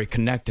is very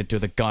connected to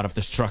the god of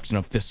destruction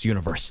of this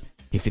universe.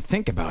 If you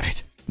think about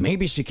it,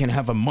 maybe she can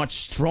have a much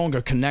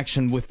stronger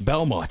connection with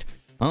Belmont.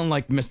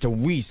 Unlike Mr.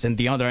 Whis and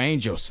the other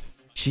angels,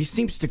 she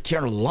seems to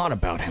care a lot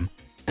about him.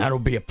 That'll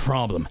be a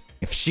problem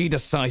if she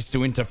decides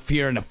to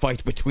interfere in a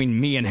fight between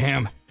me and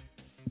him.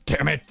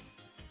 Damn it,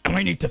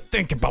 I need to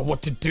think about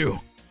what to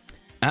do.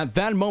 At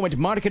that moment,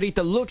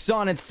 Margarita looks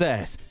on and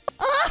says,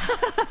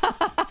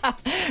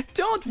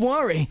 "Don't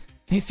worry.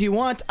 If you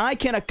want, I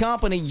can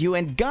accompany you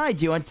and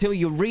guide you until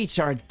you reach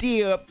our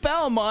dear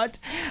Belmont.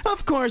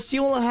 Of course,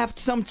 you will have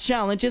some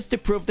challenges to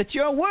prove that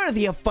you are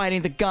worthy of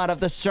fighting the god of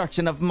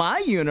destruction of my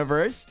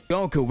universe."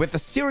 Goku, with a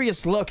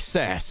serious look,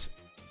 says,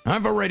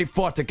 "I've already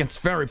fought against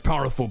very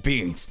powerful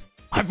beings.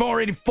 I've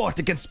already fought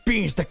against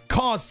beings that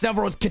caused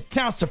several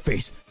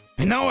catastrophes.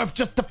 And now I've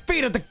just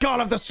defeated the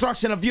god of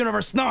destruction of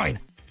Universe 9.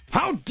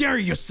 How dare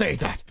you say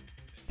that?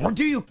 Or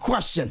do you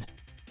question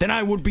that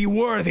I would be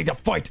worthy to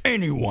fight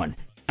anyone?"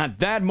 At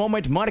that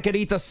moment,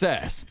 Margarita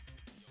says,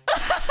 "But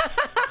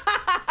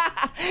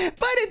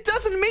it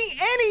doesn't mean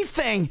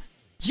anything.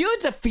 You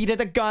defeated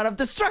the god of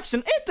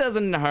destruction. It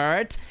doesn't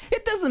hurt.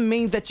 It doesn't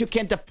mean that you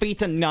can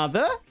defeat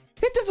another.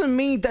 It doesn't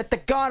mean that the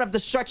god of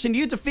destruction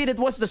you defeated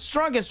was the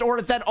strongest or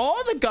that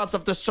all the gods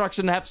of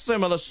destruction have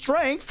similar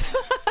strength."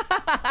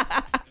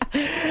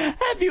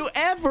 Have you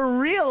ever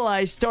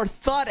realized or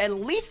thought at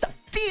least a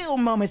few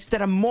moments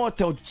that a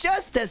mortal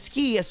just as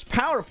he is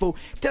powerful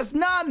does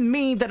not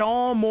mean that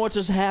all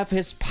mortals have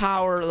his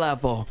power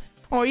level,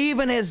 or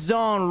even his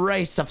own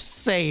race of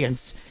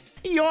Saiyans?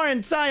 Your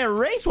entire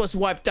race was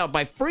wiped out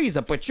by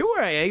Frieza, but you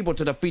were able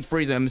to defeat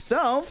Frieza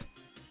himself.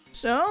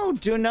 So,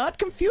 do not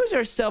confuse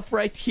yourself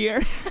right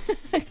here.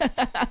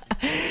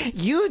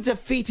 You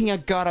defeating a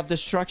god of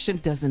destruction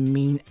doesn't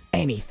mean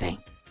anything.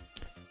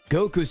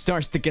 Goku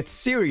starts to get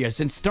serious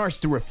and starts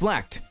to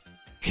reflect.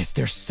 Is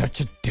there such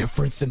a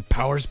difference in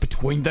powers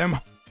between them?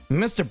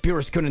 Mr.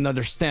 Beerus couldn't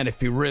understand if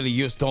he really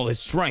used all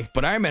his strength,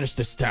 but I managed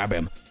to stab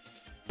him.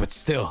 But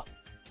still,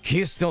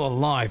 he is still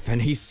alive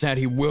and he said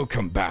he will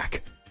come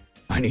back.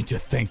 I need to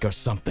think of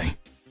something.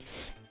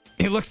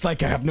 It looks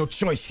like I have no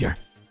choice here.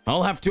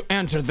 I'll have to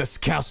enter this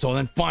castle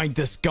and find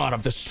this god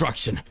of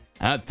destruction.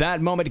 At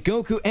that moment,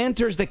 Goku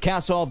enters the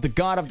castle of the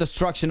god of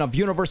destruction of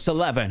Universe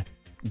 11.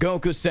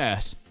 Goku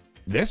says,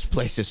 "This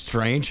place is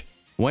strange."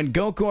 When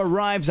Goku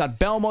arrives at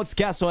Belmont's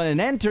castle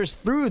and enters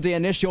through the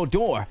initial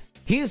door,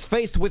 he is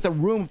faced with a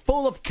room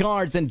full of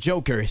cards and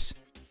jokers.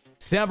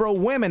 Several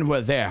women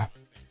were there.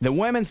 The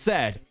women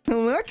said,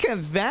 "Look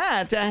at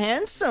that, a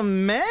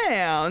handsome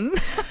man."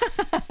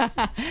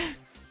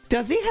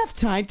 "Does he have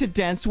time to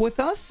dance with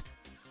us?"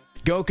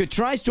 Goku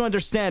tries to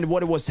understand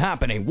what was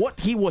happening, what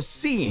he was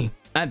seeing.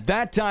 At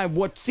that time,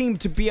 what seemed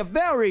to be a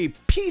very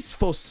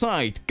peaceful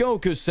sight,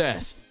 Goku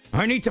says,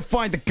 "I need to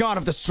find the god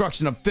of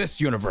destruction of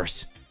this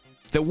universe."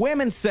 The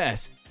women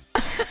says,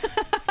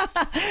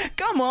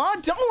 "Come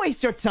on, don't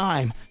waste your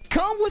time.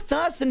 Come with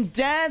us and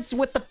dance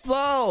with the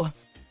flow.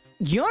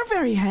 You're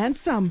very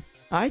handsome.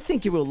 I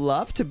think you will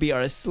love to be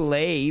our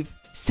slave.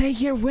 Stay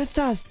here with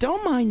us.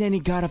 Don't mind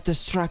any god of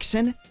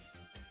destruction."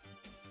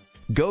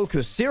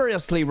 Goku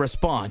seriously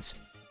responds,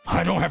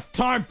 "I don't have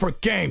time for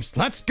games.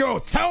 Let's go.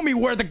 Tell me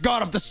where the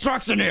god of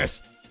destruction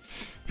is."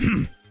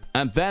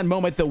 At that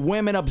moment, the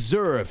women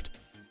observed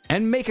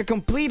and make a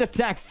complete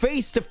attack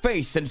face to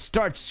face and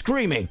start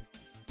screaming,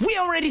 "We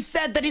already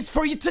said that it's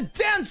for you to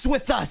dance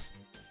with us.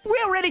 We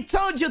already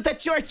told you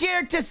that you're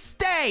here to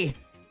stay.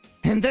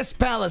 In this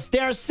palace,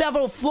 there are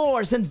several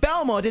floors and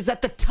Belmont is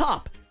at the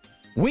top.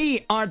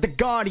 We are the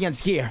guardians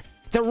here,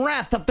 the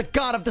wrath of the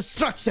god of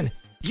destruction.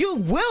 You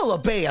will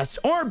obey us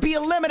or be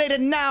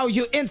eliminated now,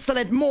 you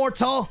insolent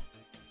mortal."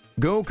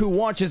 Goku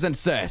watches and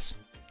says,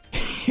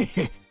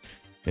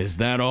 "Is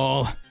that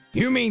all?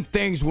 You mean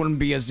things wouldn't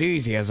be as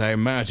easy as I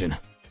imagine?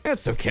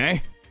 It's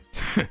okay.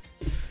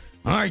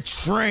 I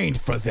trained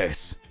for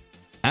this."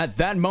 At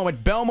that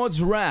moment,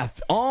 Belmont's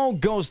wrath all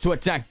goes to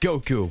attack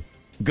Goku.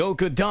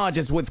 Goku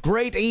dodges with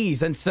great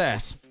ease and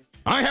says,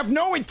 "I have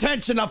no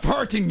intention of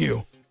hurting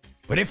you,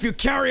 but if you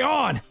carry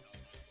on,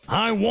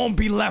 I won't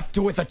be left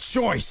with a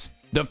choice."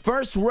 The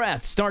first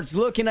wrath starts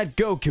looking at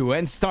Goku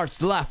and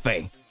starts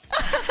laughing.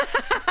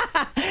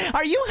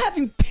 "Are you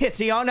having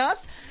pity on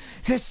us?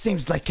 This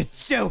seems like a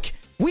joke.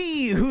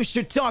 We who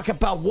should talk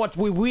about what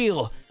we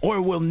will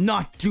or will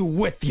not do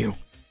with you.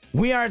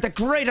 We are at a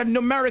greater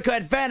numerical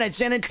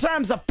advantage and in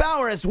terms of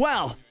power as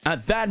well."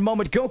 At that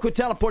moment, Goku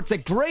teleports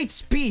at great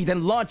speed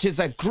and launches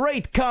a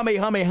great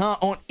Kamehameha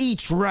on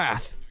each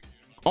wrath.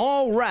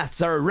 All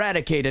wraths are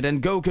eradicated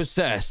and Goku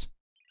says,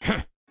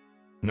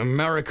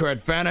 "Numerical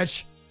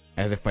advantage?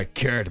 As if I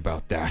cared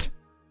about that.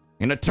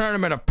 In a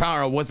tournament of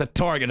power, I was the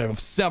target of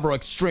several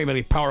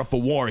extremely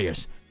powerful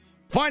warriors.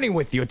 Fighting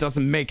with you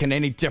doesn't make it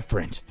any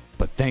different.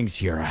 But things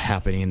here are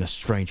happening in a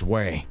strange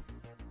way.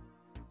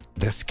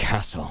 This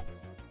castle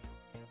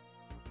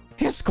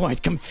is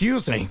quite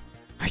confusing.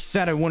 I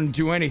said I wouldn't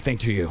do anything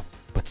to you,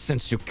 but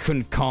since you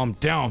couldn't calm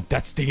down,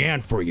 that's the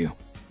end for you."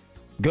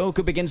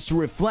 Goku begins to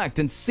reflect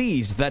and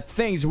sees that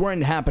things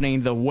weren't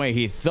happening the way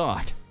he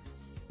thought.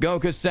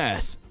 Goku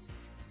says,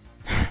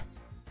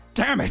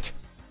 "Damn it!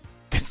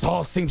 This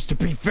all seems to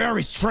be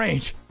very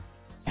strange.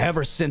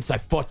 Ever since I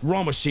fought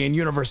Romoshi in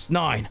Universe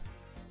 9,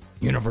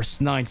 Universe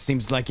 9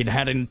 seems like it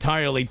had an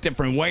entirely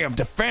different way of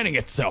defending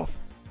itself.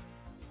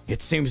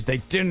 It seems they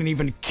didn't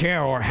even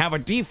care or have a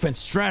defense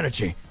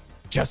strategy.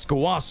 Just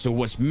Gowasu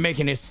was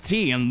making his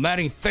tea and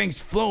letting things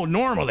flow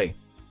normally.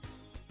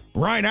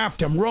 Right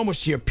after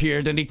Romoshi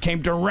appeared and he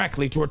came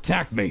directly to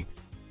attack me.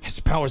 His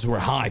powers were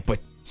high, but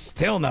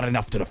still not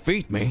enough to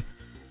defeat me.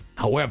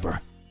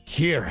 However,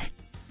 here,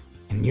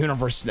 in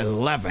Universe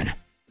 11,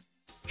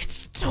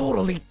 it's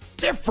totally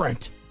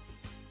different.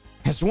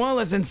 As well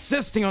as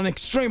insisting on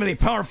extremely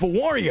powerful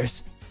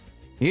warriors.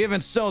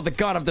 Even so, the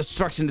God of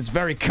Destruction is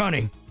very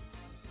cunning.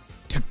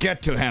 To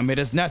get to him, it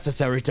is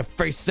necessary to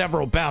face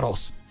several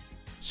battles.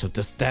 So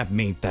does that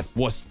mean that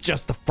was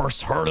just the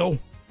first hurdle?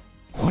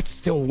 What's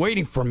still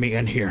waiting for me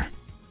in here?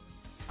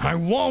 I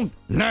won't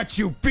let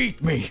you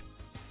beat me.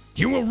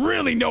 You will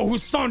really know who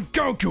Son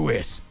Goku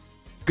is."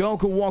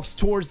 Goku walks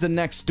towards the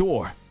next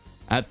door.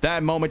 At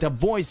that moment, a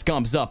voice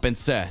comes up and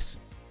says,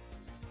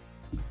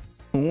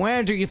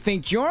 "Where do you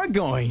think you're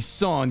going,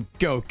 Son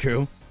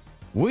Goku?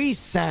 We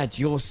said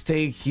you'll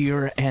stay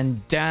here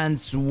and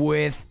dance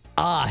with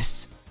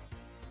us."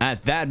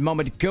 At that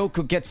moment,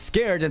 Goku gets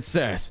scared and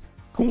says,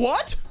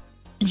 "What?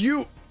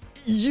 You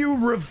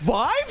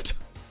revived?"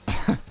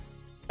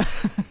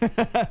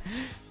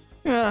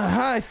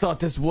 I thought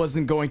this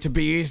wasn't going to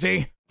be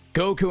easy.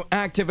 Goku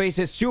activates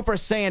his Super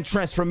Saiyan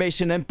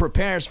transformation and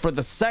prepares for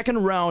the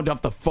second round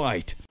of the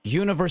fight.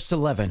 Universe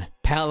 11,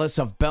 Palace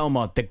of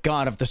Belmont, the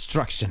God of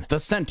Destruction. The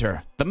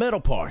center, the middle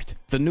part,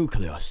 the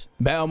nucleus.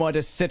 Belmont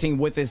is sitting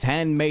with his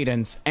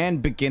handmaidens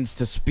and begins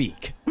to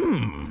speak.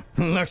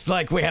 Looks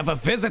like we have a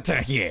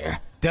visitor here.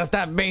 Does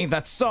that mean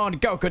that Son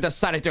Goku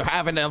decided to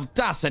have an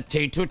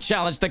audacity to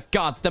challenge the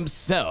gods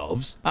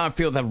themselves? I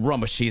feel that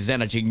Romoshi's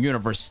energy in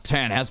Universe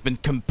 10 has been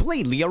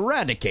completely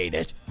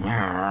eradicated.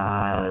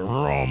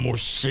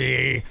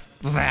 Romoshi,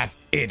 that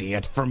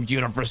idiot from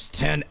Universe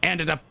 10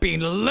 ended up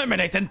being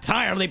eliminated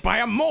entirely by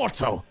a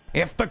mortal.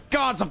 If the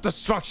gods of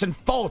destruction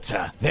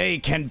falter, they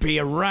can be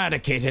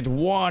eradicated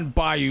one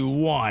by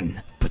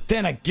one. But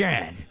then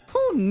again,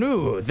 who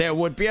knew there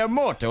would be a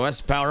mortal as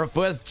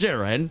powerful as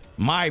Jiren?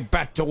 My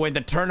bet to win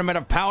the Tournament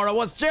of Power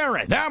was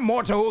Jiren, that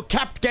mortal who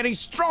kept getting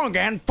stronger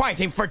and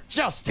fighting for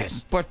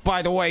justice. But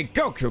by the way,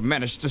 Goku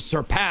managed to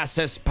surpass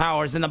his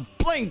powers in the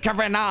blink of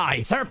an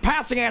eye,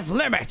 surpassing his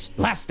limit,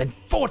 less than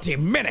 40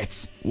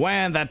 minutes.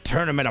 When the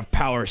Tournament of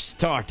Power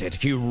started,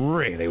 he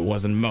really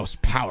wasn't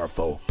most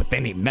powerful, but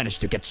then he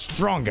managed to get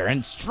stronger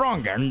and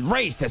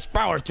raised his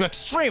powers to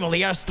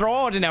extremely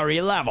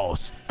extraordinary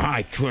levels.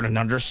 I couldn't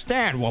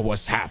understand what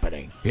was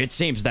happening. It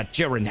seems that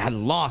Jiren had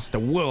lost the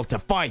will to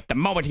fight the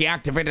moment he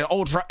activated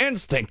Ultra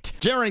Instinct.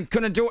 Jiren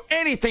couldn't do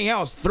anything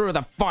else through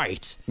the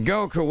fight.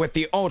 Goku, with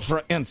the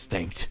Ultra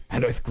Instinct,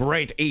 and with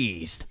great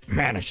ease,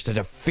 managed to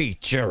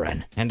defeat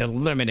Jiren and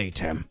eliminate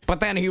him.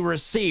 But then he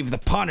received the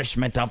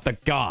punishment of the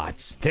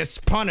gods. This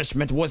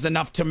punishment was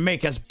enough to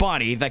make his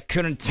body that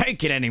couldn't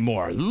take it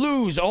anymore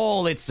lose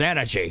all its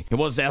energy. It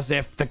was as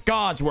if the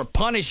gods were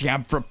punishing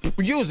him for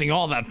using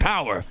all that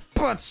power.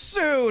 But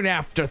soon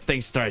after,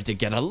 things started to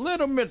get a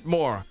little bit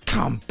more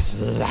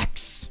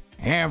complex.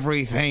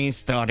 Everything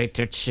started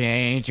to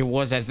change. It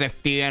was as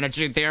if the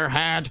energy there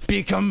had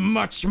become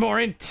much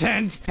more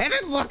intense, and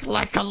it looked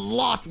like a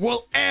lot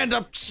will end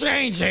up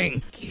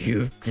changing.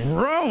 You've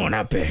grown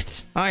a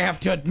bit. I have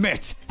to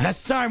admit,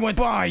 as time went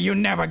by, you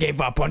never gave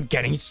up on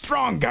getting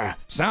stronger.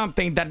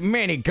 Something that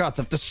many gods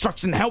of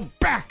destruction held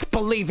back,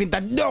 believing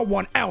that no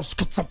one else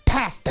could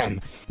surpass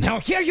them. Now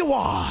here you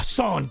are,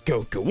 Son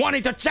Goku,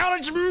 wanting to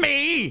challenge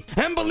me,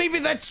 and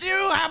believing that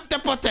you have the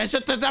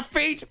potential to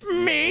defeat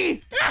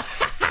me?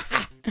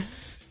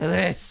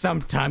 This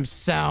sometimes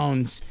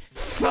sounds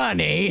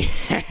funny,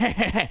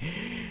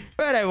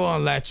 but I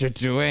won't let you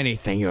do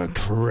anything you're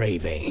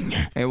craving.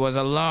 It was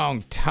a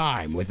long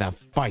time without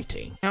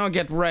fighting. Now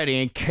get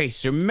ready in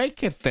case you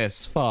make it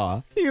this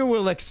far. You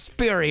will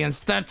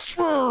experience the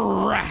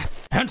true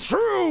wrath and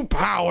true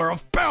power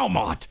of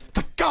Belmont,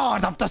 the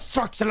God of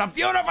Destruction of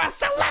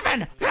Universe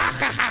 11!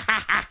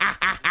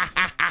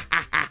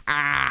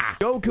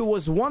 Goku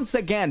was once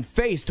again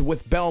faced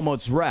with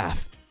Belmont's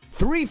wrath.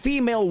 3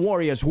 female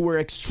warriors who were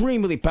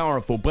extremely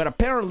powerful but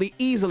apparently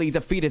easily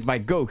defeated by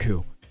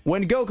Goku.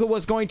 When Goku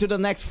was going to the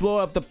next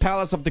floor of the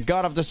Palace of the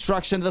God of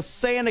Destruction, the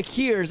Saiyan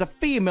hears a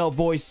female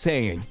voice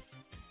saying,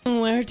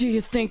 "Where do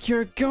you think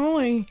you're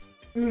going,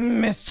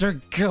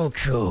 Mr.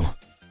 Goku?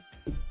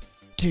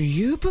 Do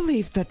you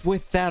believe that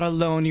with that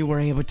alone you were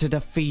able to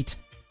defeat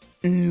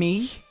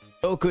me?"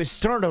 Goku is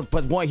startled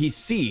by what he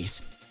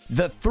sees.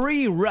 The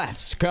 3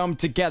 refs come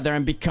together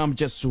and become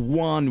just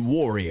one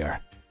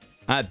warrior.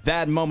 At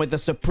that moment, the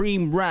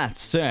Supreme Wrath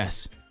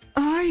says,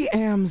 "I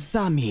am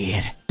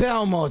Zamir,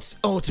 Belmont's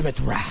ultimate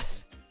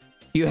wrath.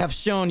 You have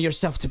shown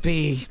yourself to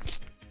be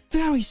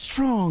very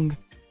strong.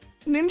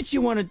 Didn't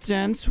you want to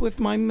dance with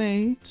my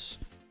mates?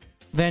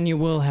 Then you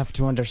will have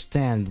to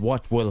understand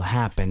what will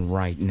happen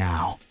right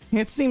now.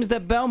 It seems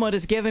that Belmont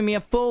is giving me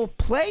a full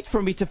plate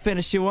for me to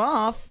finish you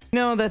off.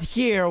 Know that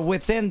here,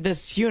 within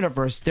this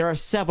universe, there are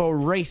several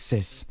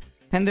races.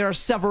 And there are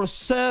several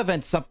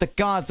servants of the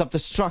gods of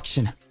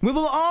destruction. We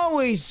will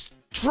always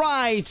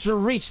try to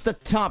reach the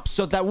top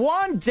so that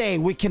one day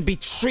we can be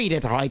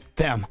treated like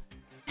them.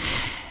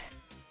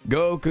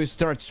 Goku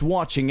starts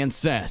watching and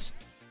says,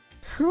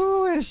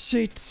 Who is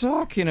she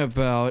talking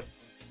about?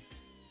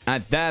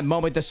 At that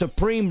moment, the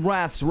Supreme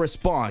Wrath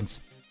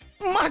responds,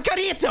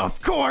 Margarita,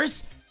 of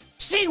course!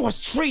 She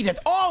was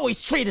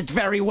always treated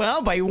very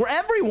well by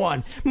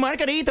everyone.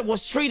 Margarita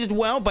was treated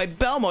well by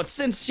Belmont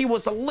since she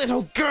was a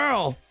little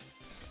girl.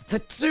 The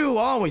two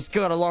always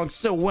got along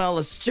so well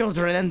as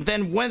children, and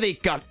then when they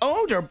got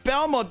older,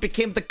 Belmont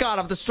became the god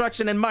of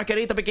destruction and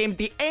Margarita became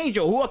the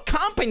angel who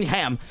accompanied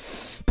him.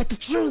 But the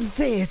truth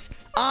is,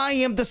 I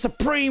am the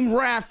Supreme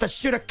Wrath that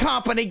should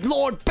accompany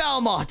Lord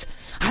Belmont.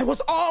 I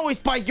was always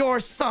by your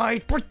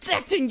side,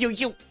 protecting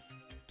you,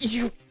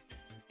 you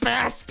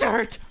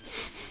bastard.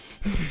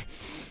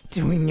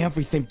 Doing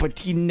everything, but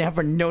he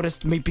never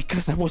noticed me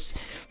because I was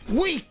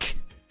weak.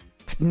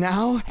 But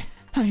now,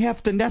 I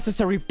have the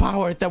necessary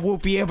power that will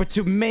be able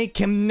to make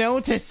him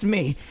notice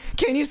me.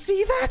 Can you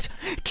see that?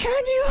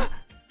 Can you?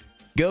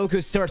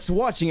 Goku starts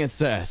watching and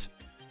says,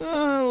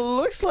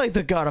 Looks like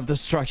the god of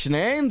destruction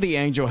and the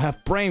angel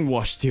have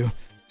brainwashed you.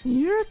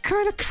 You're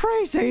kind of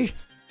crazy.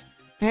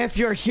 If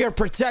you're here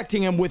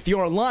protecting him with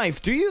your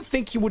life, do you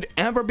think he would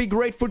ever be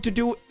grateful to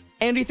do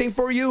anything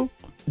for you?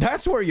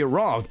 That's where you're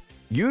wrong.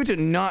 You do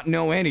not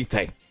know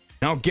anything.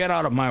 Now get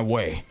out of my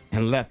way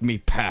and let me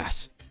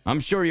pass. I'm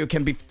sure you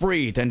can be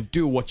freed and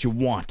do what you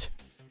want.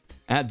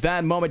 At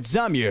that moment,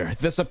 Zamir,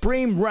 the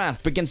Supreme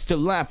Wrath, begins to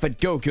laugh at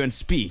Goku and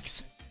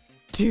speaks.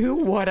 Do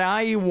what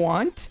I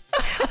want?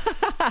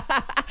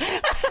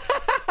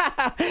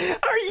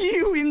 Are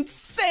you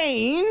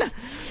insane?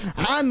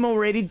 I'm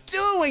already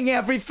doing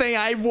everything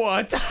I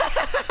want.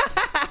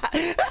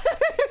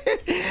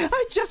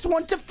 I just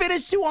want to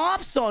finish you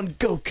off, Son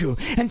Goku,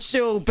 and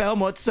show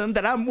Belmont-san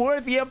that I'm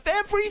worthy of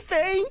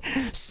everything.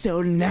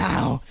 So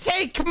now,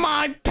 take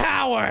my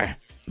power!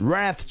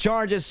 Wrath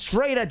charges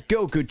straight at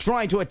Goku,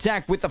 trying to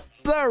attack with a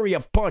flurry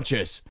of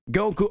punches.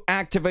 Goku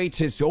activates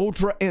his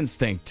Ultra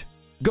Instinct.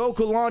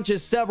 Goku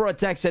launches several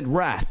attacks at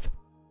Wrath,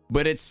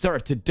 but it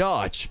starts to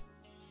dodge.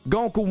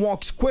 Goku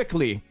walks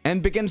quickly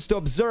and begins to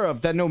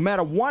observe that no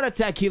matter what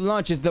attack he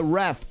launches, the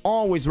Wrath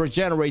always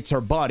regenerates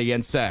her body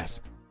and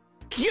says,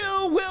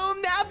 You will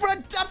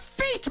never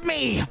defeat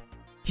me!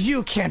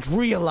 You can't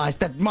realize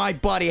that my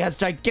body has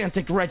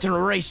gigantic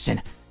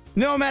regeneration.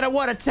 No matter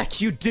what attack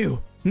you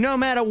do, no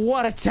matter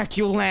what attack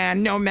you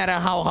land, no matter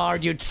how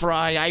hard you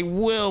try, I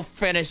will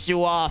finish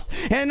you off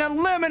and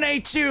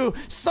eliminate you,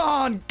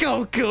 Son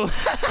Goku!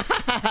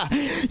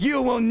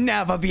 You will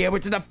never be able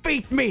to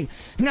defeat me!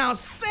 Now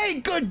say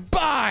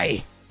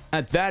goodbye!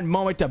 At that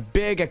moment, a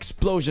big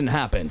explosion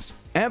happens.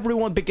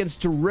 Everyone begins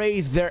to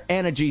raise their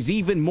energies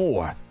even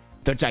more.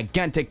 The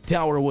gigantic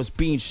tower was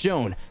being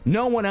shown.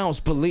 No one else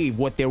believed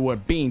what they were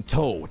being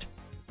told.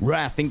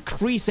 Wrath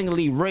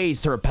increasingly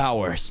raised her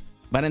powers,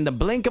 but in the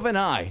blink of an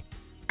eye,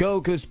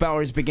 Goku's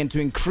powers begin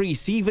to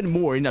increase even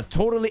more in a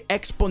totally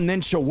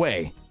exponential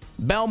way.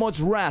 Belmont's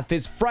Wrath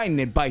is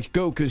frightened by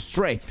Goku's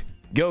strength.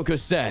 Goku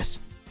says,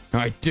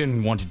 I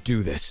didn't want to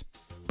do this,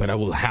 but I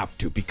will have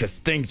to because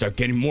things are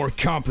getting more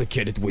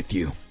complicated with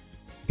you.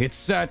 It's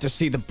sad to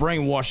see the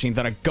brainwashing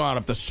that a god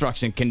of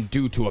destruction can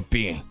do to a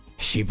being.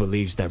 She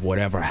believes that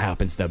whatever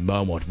happens, that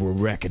Belmont will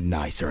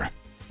recognize her.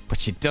 But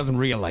she doesn't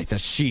realize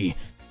that she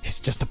is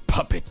just a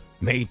puppet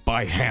made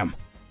by him.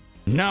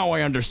 Now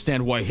I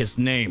understand why his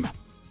name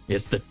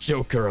is the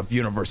Joker of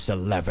Universe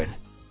 11.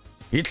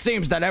 It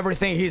seems that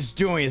everything he's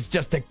doing is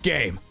just a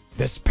game.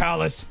 This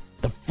palace,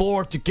 the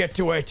floor to get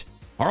to it,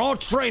 are all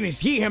trainings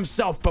he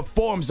himself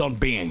performs on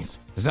beings.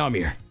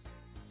 Zamir,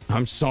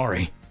 I'm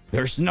sorry.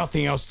 There's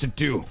nothing else to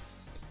do.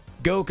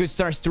 Goku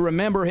starts to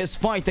remember his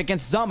fight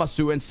against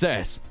Zamasu and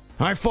says,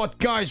 I fought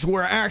guys who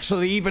were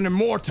actually even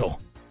immortal.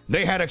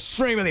 They had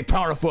extremely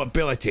powerful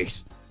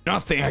abilities.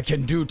 Nothing I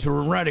can do to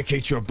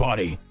eradicate your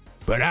body.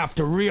 But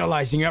after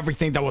realizing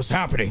everything that was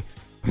happening,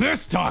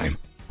 this time,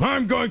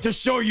 I'm going to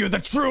show you the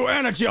true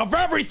energy of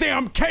everything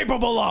I'm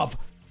capable of!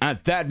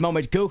 At that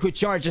moment, Goku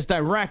charges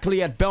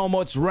directly at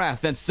Belmont's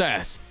Wrath and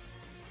says,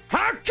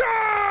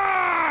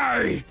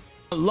 Hakai!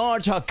 A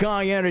large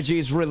Hakai energy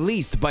is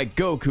released by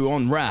Goku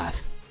on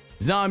Wrath.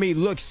 Zami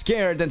looks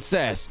scared and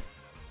says,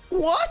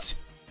 What?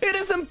 It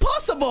is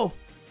impossible!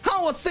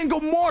 How a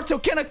single mortal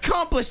can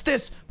accomplish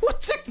this? What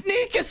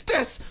technique is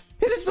this?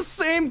 It is the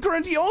same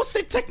grandiose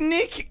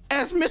technique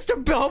as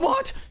Mr.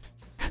 Belmont?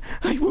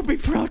 I will be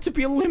proud to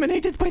be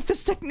eliminated by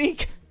this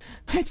technique.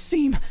 It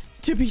seems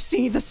to be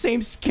seeing the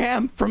same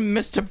scam from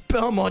Mr.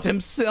 Belmont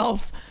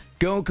himself.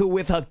 Goku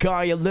with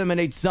Hakai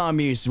eliminates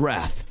Zamir's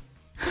Wrath.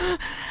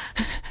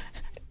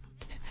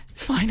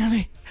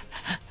 Finally,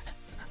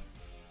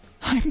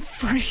 I'm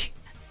free.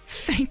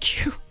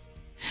 Thank you,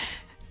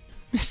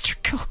 Mr.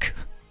 Goku.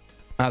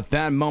 At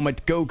that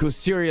moment, Goku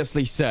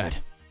seriously said,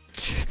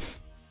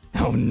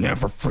 I'll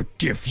never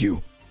forgive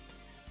you.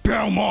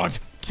 Belmont.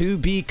 To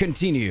be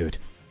continued.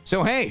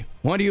 So hey,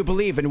 what do you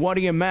believe and what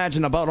do you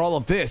imagine about all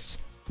of this?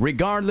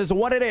 Regardless of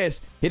what it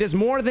is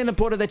more than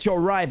important that you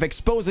arrive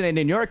exposing it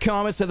in your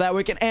comments so that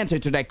we can enter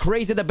to that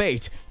crazy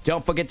debate.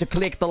 Don't forget to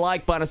click the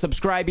like button,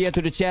 subscribe here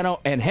to the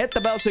channel, and hit the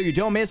bell so you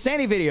don't miss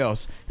any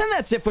videos. And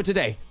that's it for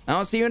today.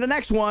 I'll see you in the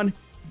next one.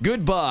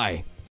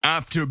 Goodbye.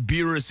 After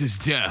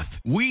Beerus' death,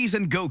 Whis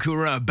and Goku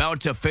are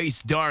about to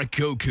face Dark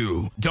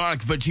Goku, Dark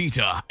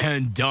Vegeta,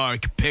 and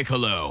Dark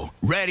Piccolo.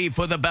 Ready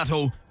for the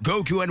battle,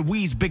 Goku and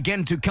Whis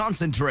begin to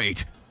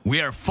concentrate. We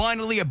are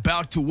finally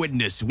about to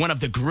witness one of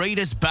the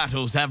greatest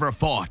battles ever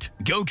fought.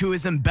 Goku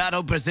is in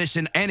battle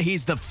position and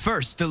he's the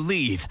first to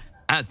leave.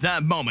 At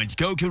that moment,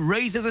 Goku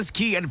raises his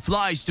ki and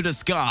flies to the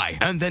sky,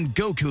 and then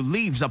Goku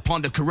leaves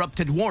upon the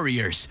corrupted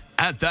warriors.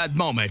 At that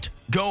moment,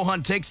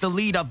 Gohan takes the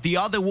lead of the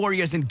other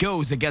warriors and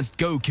goes against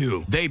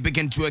Goku. They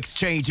begin to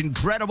exchange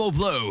incredible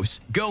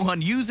blows.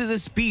 Gohan uses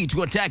his speed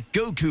to attack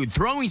Goku,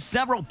 throwing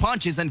several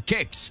punches and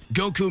kicks.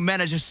 Goku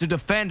manages to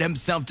defend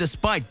himself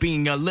despite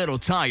being a little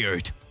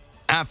tired.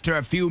 After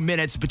a few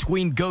minutes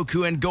between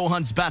Goku and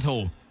Gohan's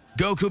battle,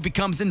 Goku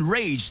becomes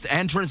enraged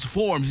and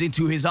transforms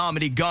into his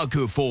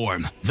Goku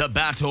form. The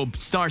battle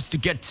starts to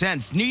get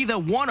tense. Neither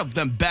one of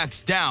them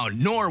backs down,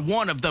 nor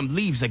one of them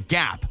leaves a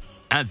gap.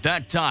 At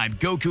that time,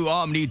 Goku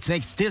Omni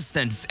takes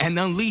distance and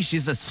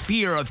unleashes a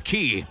sphere of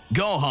ki.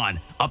 Gohan,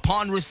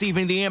 upon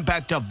receiving the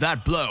impact of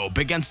that blow,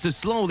 begins to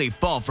slowly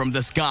fall from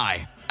the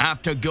sky.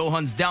 After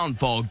Gohan's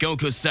downfall,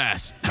 Goku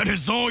says, "That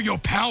is all your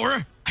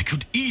power? I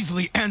could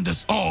easily end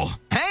this all."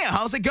 Hey,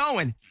 how's it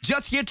going?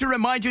 Just here to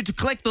remind you to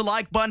click the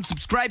like button,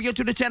 subscribe here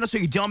to the channel so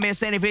you don't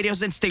miss any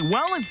videos, and stay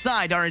well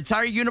inside our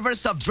entire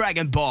universe of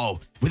Dragon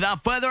Ball.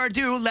 Without further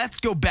ado,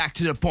 let's go back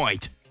to the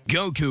point.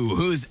 Goku,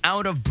 who's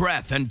out of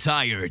breath and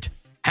tired,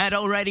 had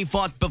already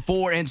fought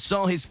before and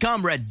saw his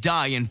comrade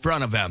die in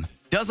front of him.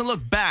 Doesn't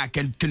look back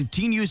and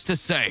continues to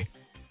say,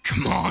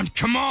 Come on,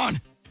 come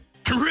on!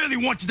 I really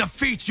want to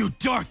defeat you,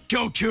 Dark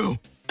Goku!"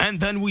 And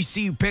then we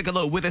see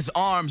Piccolo with his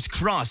arms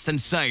crossed and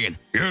saying,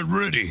 "Get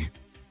ready.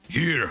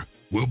 Here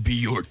will be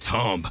your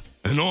tomb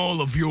and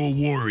all of your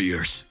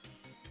warriors."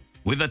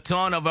 With a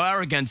ton of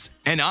arrogance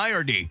and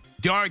irony,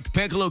 Dark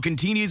Piccolo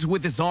continues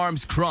with his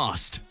arms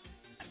crossed.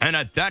 And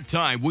at that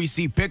time, we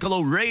see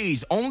Piccolo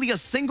raise only a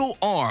single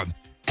arm,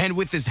 and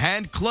with his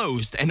hand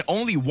closed and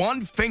only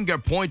one finger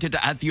pointed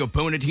at the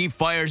opponent, he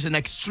fires an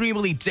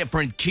extremely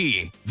different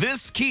ki.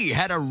 This ki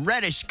had a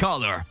reddish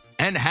color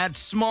and had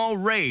small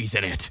rays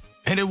in it,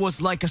 and it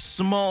was like a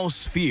small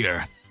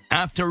sphere.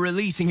 After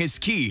releasing his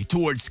ki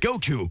towards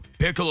Goku,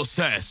 Piccolo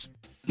says,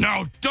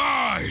 "Now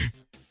die!"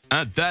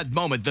 At that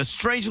moment, the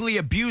strangely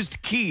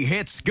abused ki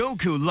hits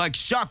Goku like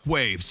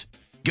shockwaves.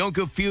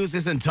 Goku feels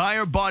his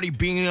entire body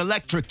being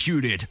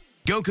electrocuted.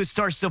 Goku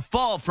starts to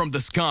fall from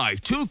the sky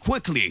too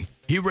quickly.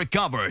 He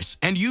recovers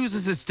and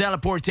uses his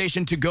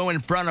teleportation to go in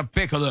front of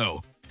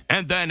Piccolo.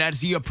 And then as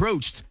he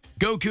approached,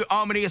 Goku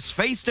Omni is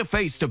face to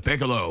face to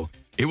Piccolo.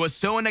 It was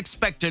so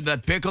unexpected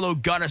that Piccolo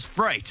got a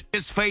fright.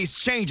 His face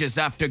changes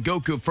after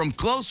Goku from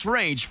close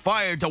range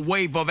fired a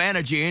wave of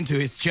energy into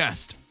his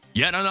chest.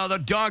 Yet another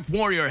Dark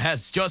Warrior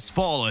has just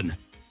fallen.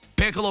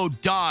 Piccolo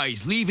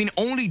dies, leaving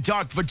only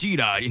Dark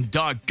Vegeta and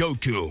Dark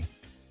Goku.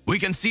 We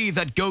can see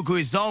that Goku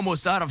is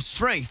almost out of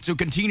strength to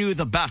continue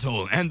the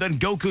battle, and then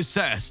Goku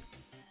says,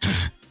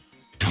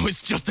 "Now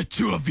it's just the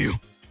two of you.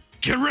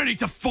 Get ready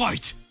to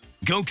fight!"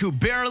 Goku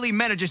barely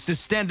manages to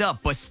stand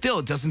up but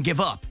still doesn't give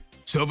up.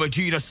 So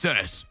Vegeta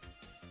says,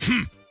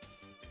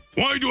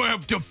 "Why do I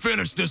have to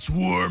finish this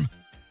worm?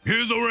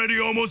 He's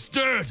already almost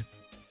dead.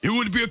 It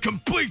would be a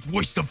complete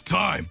waste of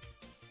time.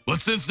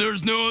 But since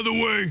there's no other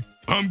way,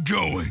 I'm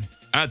going."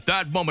 At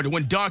that moment,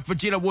 when Dark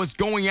Vegeta was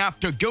going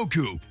after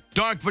Goku,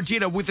 Dark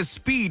Vegeta with his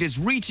speed is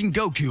reaching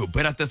Goku,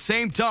 but at the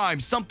same time,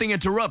 something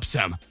interrupts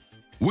him.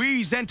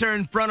 Whis enter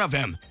in front of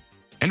him,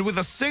 and with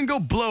a single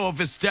blow of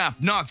his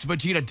staff knocks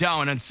Vegeta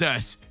down and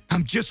says,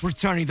 "I'm just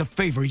returning the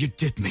favor you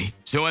did me."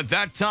 So at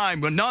that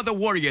time, another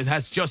warrior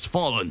has just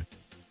fallen,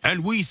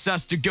 and Whis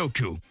says to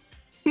Goku,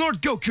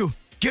 "Lord Goku,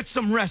 get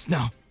some rest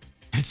now.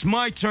 It's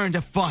my turn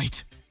to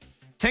fight.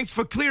 Thanks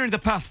for clearing the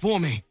path for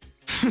me."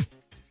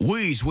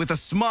 Whis, with a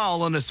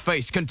smile on his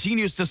face,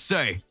 continues to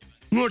say,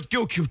 "Lord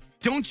Goku,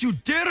 don't you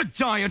dare to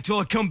die until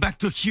I come back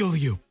to heal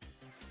you."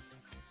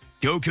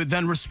 Goku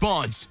then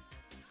responds,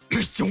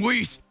 "Mr.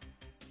 Whis,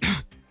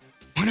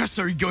 what else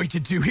are you going to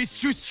do? He's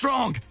too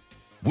strong."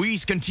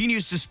 Whis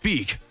continues to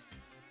speak,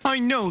 "I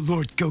know,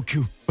 Lord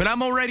Goku, but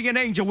I'm already an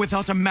angel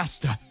without a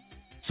master.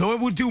 So I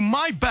will do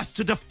my best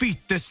to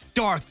defeat this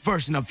dark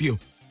version of you.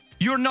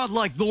 You're not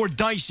like Lord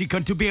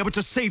Daishikan to be able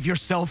to save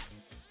yourself."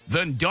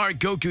 Then Dark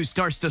Goku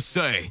starts to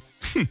say,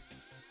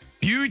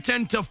 "You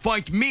intend to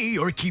fight me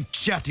or keep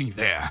chatting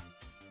there?"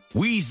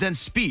 Whis then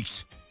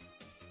speaks,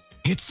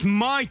 "It's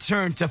my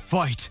turn to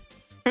fight,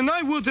 and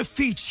I will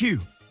defeat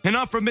you and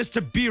offer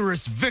Mr.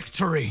 Beerus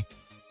victory."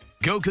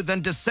 Goku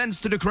then descends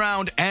to the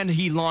ground and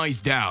he lies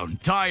down,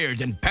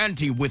 tired and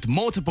panting with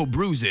multiple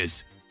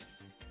bruises.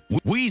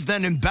 Whis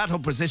then in battle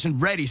position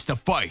readies to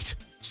fight,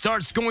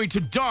 starts going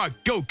to Dark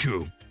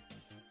Goku.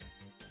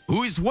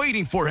 who is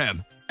waiting for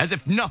him, as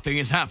if nothing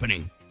is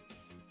happening.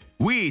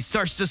 Whis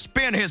starts to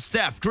spin his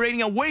staff,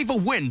 creating a wave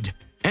of wind,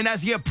 and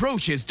as he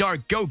approaches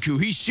Dark Goku,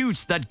 he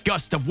shoots that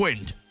gust of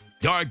wind.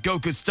 Dark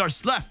Goku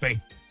starts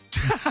laughing.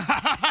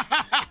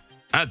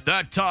 At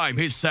that time,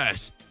 he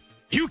says,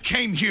 "You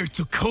came here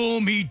to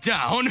cool me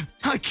down?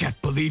 I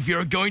can't believe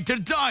you're going to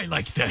die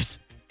like this.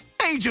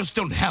 Angels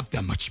don't have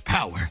that much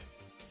power.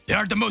 They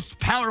are the most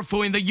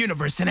powerful in the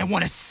universe, and I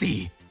want to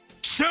see.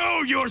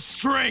 Show your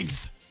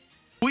strength!"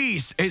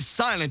 Whis is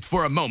silent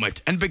for a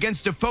moment and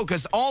begins to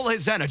focus all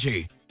his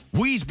energy.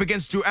 Whis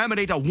begins to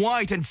emanate a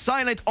white and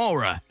silent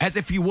aura as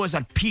if he was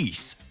at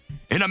peace.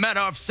 In a matter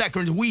of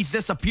seconds, Whis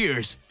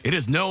disappears. It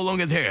is no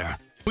longer there.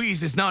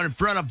 Whis is now in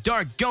front of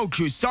Dark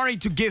Goku, starting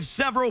to give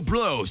several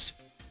blows.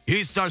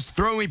 He starts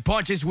throwing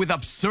punches with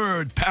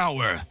absurd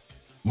power.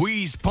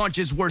 Whis'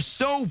 punches were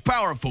so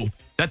powerful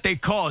that they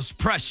caused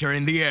pressure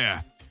in the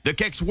air. The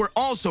kicks were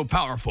also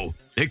powerful.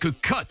 They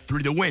could cut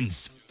through the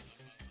winds.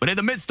 But in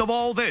the midst of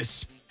all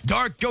this,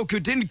 Dark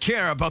Goku didn't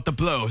care about the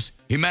blows.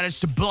 He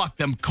managed to block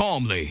them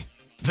calmly.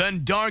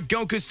 Then Dark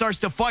Goku starts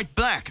to fight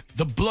back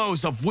the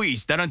blows of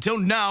Whis that until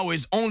now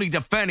is only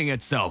defending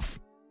itself.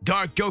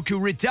 Dark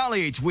Goku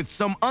retaliates with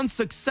some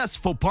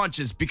unsuccessful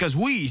punches because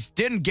Whis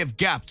didn't give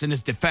gaps in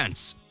his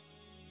defense.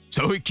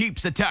 So he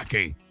keeps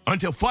attacking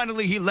until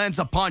finally he lands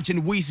a punch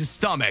in Whis'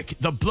 stomach.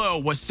 The blow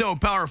was so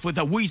powerful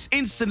that Whis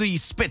instantly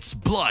spits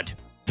blood.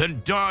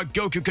 Then Dark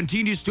Goku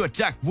continues to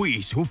attack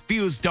Whis, who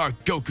feels Dark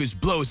Goku's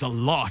blows a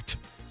lot.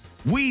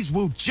 Whis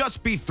will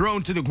just be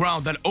thrown to the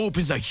ground that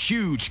opens a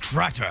huge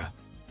crater.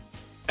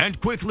 And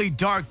quickly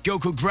Dark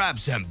Goku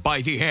grabs him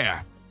by the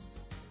hair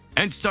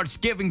and starts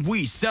giving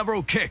Whis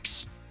several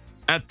kicks.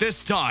 At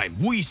this time,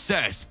 Whis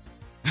says,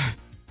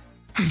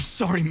 "I'm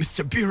sorry,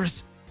 Mr.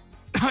 Beerus.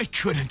 I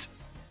couldn't."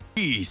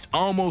 He's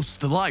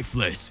almost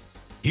lifeless.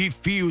 He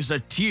feels a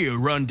tear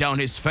run down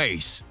his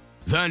face.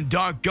 Then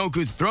Dark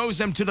Goku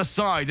throws him to the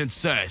side and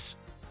says,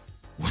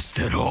 "Was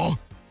that all?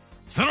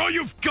 Is that all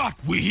you've got,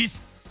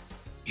 Whis?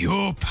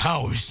 Your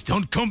powers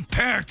don't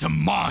compare to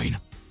mine."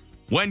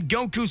 When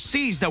Goku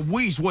sees that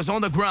Whis was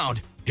on the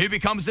ground, he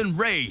becomes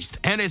enraged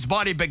and his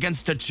body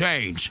begins to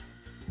change.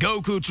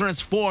 Goku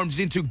transforms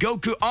into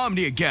Goku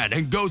Omni again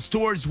and goes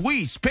towards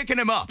Whis, picking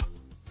him up.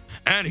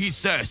 And he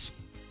says,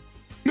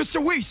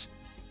 "Mr. Whis,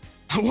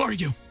 how are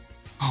you?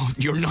 Oh,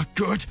 you're not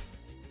good."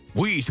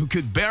 Whis, who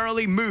could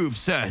barely move,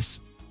 says,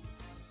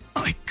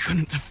 "I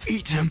couldn't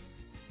defeat him,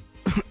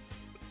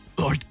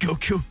 Lord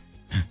Goku."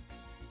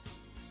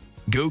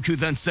 Goku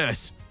then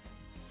says,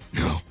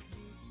 "No,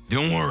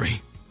 don't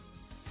worry.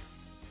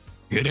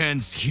 It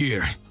ends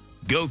here."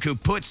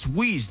 Goku puts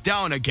Whis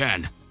down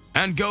again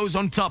and goes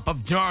on top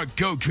of Dark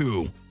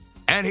Goku.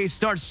 And he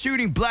starts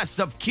shooting blasts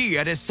of ki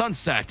at his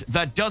sunset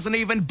that doesn't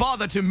even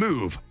bother to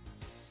move.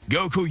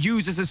 Goku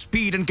uses his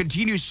speed and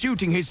continues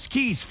shooting his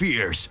ki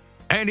spheres.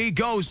 And he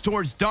goes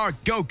towards Dark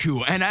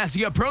Goku, and as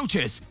he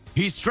approaches,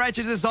 he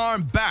stretches his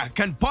arm back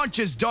and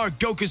punches Dark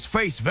Goku's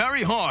face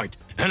very hard.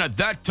 And at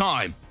that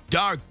time,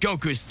 Dark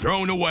Goku is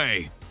thrown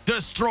away,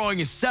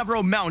 destroying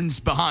several mountains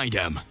behind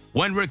him.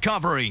 When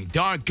recovering,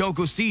 Dark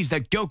Goku sees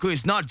that Goku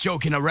is not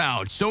joking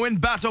around, so in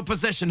battle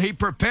position, he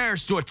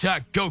prepares to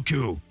attack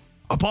Goku.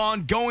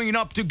 Upon going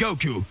up to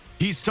Goku,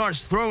 he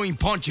starts throwing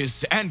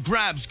punches and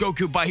grabs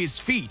Goku by his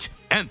feet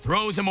and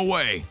throws him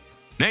away,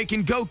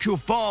 making Goku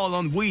fall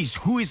on Whis,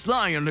 who is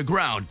lying on the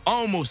ground,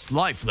 almost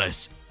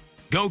lifeless.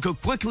 Goku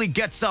quickly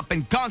gets up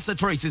and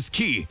concentrates his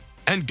ki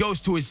and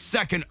goes to his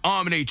second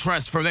Omni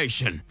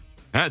transformation.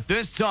 At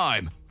this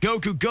time,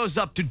 Goku goes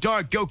up to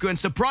Dark Goku and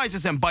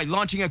surprises him by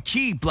launching a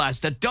ki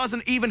blast that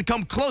doesn't even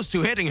come close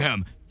to hitting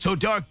him. So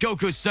Dark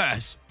Goku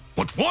says,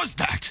 "What was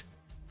that?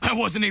 I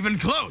wasn't even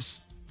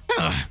close.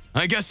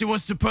 I guess it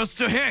was supposed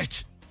to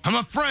hit. I'm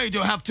afraid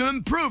you'll have to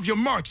improve your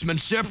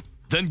marksmanship."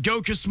 Then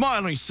Goku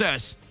smiling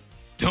says,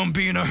 "Don't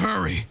be in a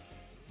hurry.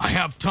 I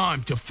have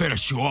time to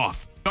finish you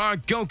off."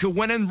 Dark Goku,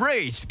 when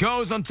enraged,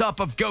 goes on top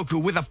of Goku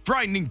with a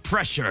frightening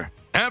pressure.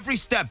 Every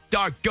step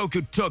Dark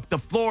Goku took, the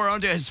floor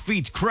under his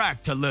feet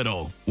cracked a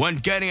little. When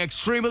getting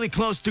extremely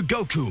close to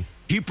Goku,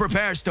 he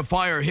prepares to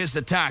fire his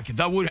attack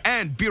that would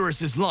end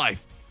Beerus'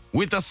 life.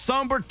 With a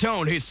somber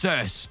tone, he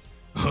says,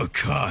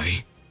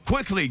 "Hakai."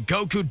 Quickly,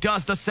 Goku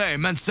does the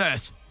same and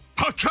says,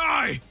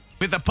 "Hakai!"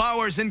 With the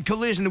powers in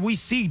collision, we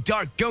see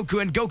Dark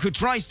Goku and Goku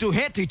tries to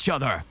hit each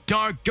other.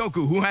 Dark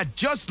Goku, who had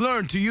just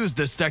learned to use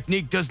this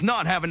technique, does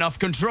not have enough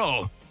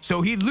control,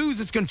 so he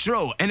loses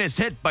control and is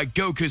hit by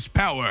Goku's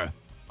power.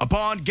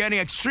 Upon getting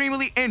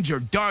extremely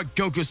injured, Dark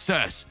Goku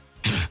says,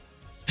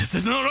 "This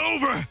is not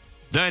over."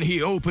 Then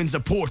he opens a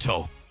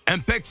portal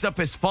and picks up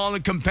his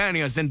fallen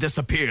companions and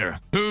disappear.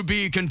 To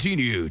be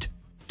continued.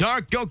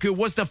 Dark Goku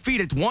was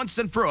defeated once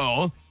and for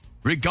all.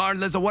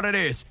 Regardless of what it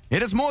is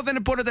more than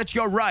important that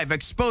you arrive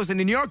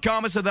exposing in your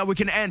comments so that we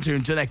can enter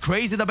into that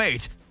crazy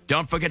debate.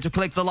 Don't forget to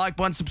click the like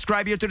button,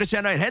 subscribe here to the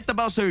channel, and hit the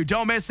bell so you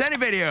don't miss any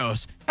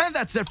videos. And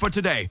that's it for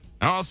today.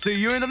 I'll see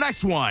you in the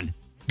next one.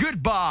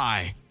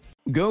 Goodbye.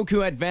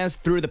 Goku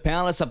advanced through the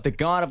palace of the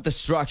God of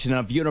Destruction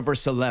of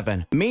Universe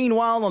 11.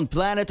 Meanwhile, on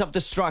Planet of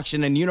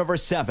Destruction in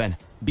Universe 7,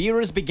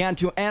 Beerus began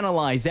to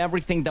analyze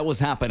everything that was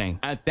happening.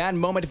 At that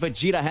moment,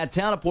 Vegeta had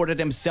teleported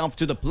himself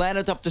to the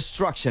Planet of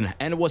Destruction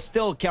and was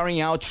still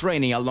carrying out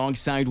training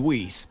alongside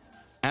Whis.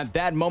 At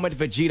that moment,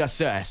 Vegeta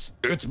says,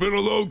 "It's been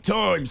a long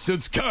time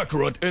since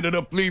Kakarot ended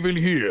up leaving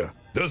here.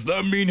 Does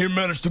that mean he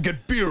managed to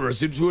get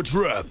Beerus into a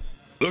trap?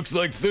 Looks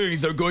like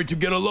things are going to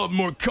get a lot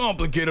more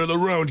complicated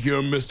around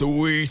here, Mr.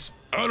 Whis.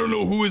 I don't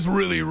know who is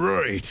really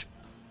right,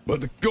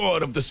 but the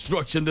God of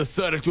Destruction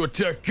decided to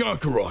attack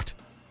Kakarot,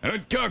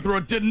 and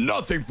Kakarot did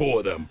nothing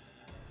for them."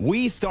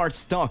 Whis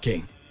starts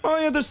talking.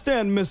 I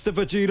understand, Mr.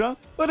 Vegeta,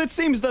 but it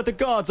seems that the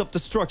gods of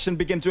destruction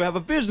begin to have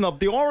a vision of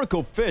the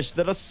oracle fish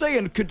that a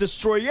Saiyan could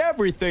destroy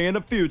everything in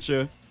the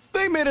future.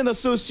 They made an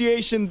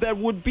association that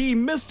would be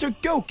Mr.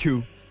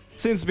 Goku,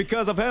 since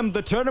because of him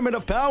the Tournament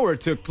of Power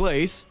took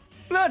place.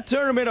 That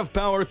Tournament of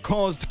Power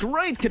caused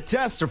great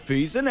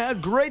catastrophes and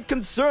had great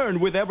concern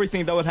with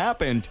everything that would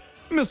happen.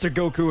 Mr.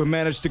 Goku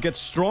managed to get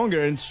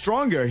stronger and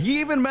stronger. He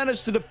even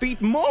managed to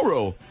defeat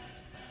Moro.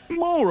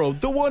 Moro,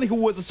 the one who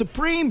was a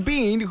supreme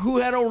being who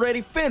had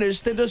already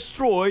finished and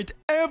destroyed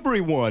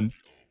everyone.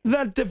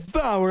 That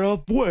devourer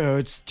of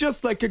words,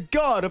 just like a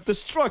god of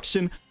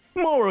destruction,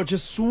 Moro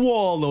just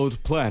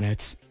swallowed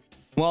planets,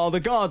 while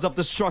the gods of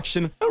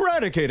destruction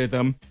eradicated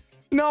them.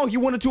 Now he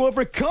wanted to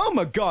overcome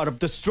a god of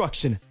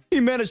destruction. He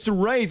managed to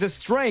raise his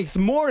strength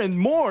more and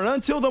more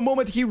until the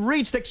moment he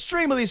reached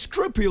extremely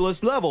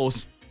scrupulous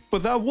levels.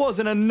 But that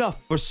wasn't enough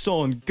for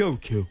Son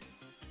Goku.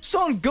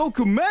 Son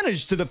Goku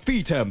managed to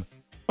defeat him.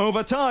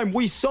 Over time,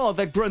 we saw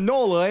that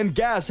Granola and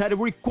Gas had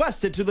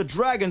requested to the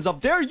dragons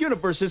of their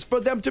universes for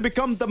them to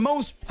become the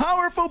most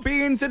powerful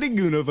beings in the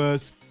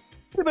universe.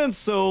 Even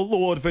so,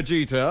 Lord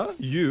Vegeta,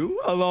 you,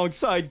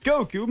 alongside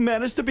Goku,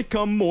 managed to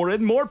become more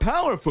and more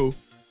powerful.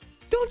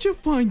 Don't you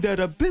find that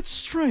a bit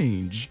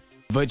strange?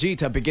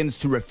 Vegeta begins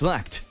to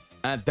reflect.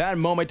 At that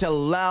moment, a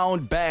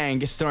loud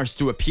bang starts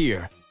to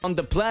appear. On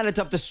the Planet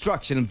of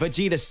Destruction,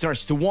 Vegeta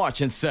starts to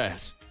watch and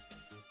says,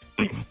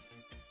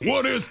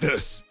 "What is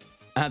this?"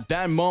 At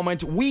that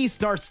moment, Whis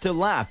starts to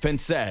laugh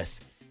and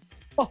says,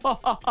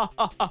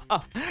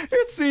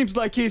 It seems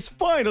like he's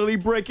finally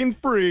breaking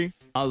free.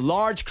 a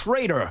large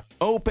crater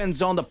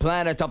opens on the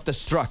Planet of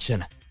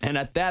Destruction. And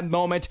at that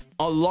moment,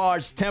 a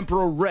large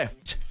temporal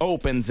rift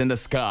opens in the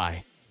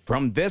sky.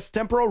 From this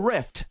temporal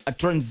rift, a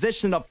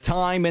transition of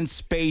time and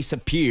space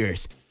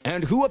appears.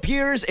 And who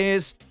appears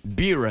is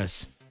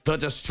Beerus, the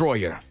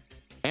Destroyer.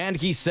 And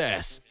he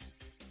says,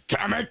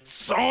 "Damn it,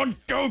 Son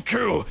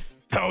Goku!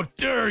 How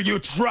dare you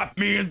trap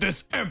me in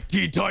this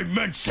empty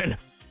dimension!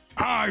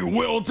 I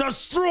will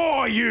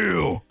destroy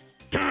you!"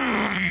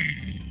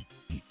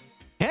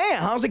 Hey,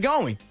 how's it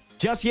going?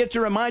 Just here to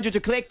remind you to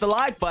click the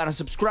like button,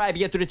 subscribe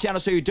here to the channel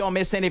so you don't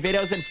miss any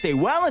videos, and stay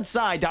well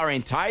inside our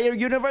entire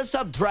universe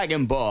of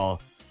Dragon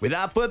Ball.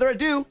 Without further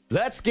ado,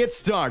 let's get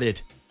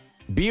started.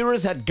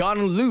 Beerus had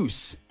gotten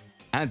loose.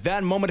 At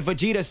that moment,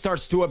 Vegeta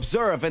starts to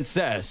observe and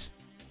says,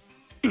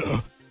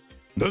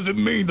 "Does it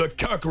mean that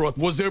Kakarot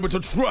was able to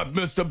trap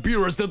Mr.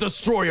 Beerus the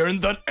Destroyer in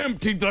that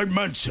empty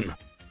dimension?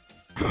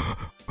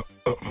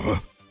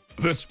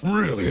 This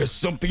really is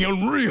something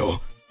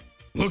unreal.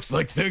 Looks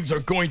like things are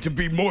going to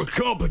be more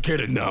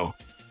complicated now.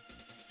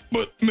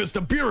 But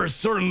Mr. Beerus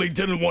certainly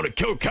didn't want to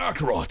kill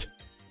Kakarot.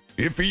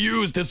 If he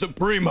used his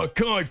Supreme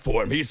Hakai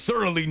form, he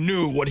certainly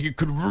knew what he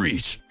could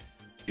reach.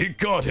 He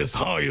got his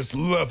highest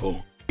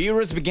level."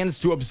 Beerus begins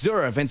to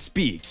observe and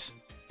speaks.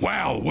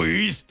 "Well,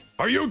 Whis,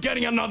 are you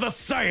getting another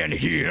Saiyan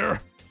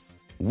here?"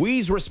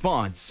 Whis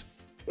responds,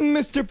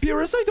 Mr.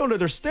 Beerus, I don't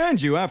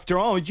understand you. After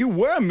all, you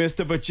were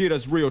Mr.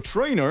 Vegeta's real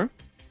trainer.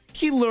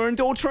 He learned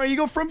Ultra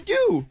Ego from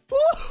you.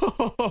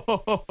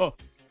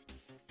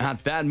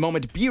 At that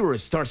moment,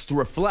 Beerus starts to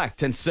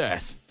reflect and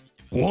says,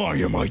 "Why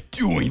am I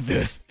doing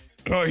this?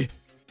 I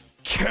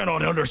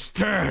cannot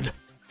understand.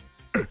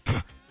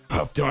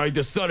 After I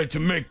decided to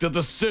make the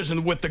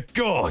decision with the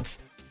gods,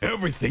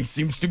 everything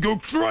seems to go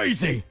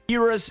crazy."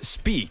 Beerus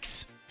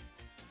speaks.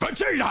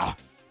 "Vegeta,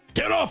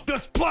 get off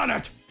this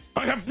planet!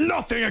 I have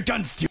nothing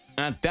against you!"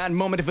 At that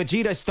moment,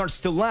 Vegeta starts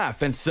to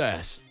laugh and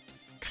says,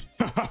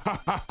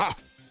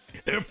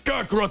 "If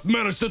Kakarot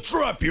managed to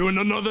trap you in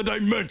another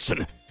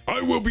dimension,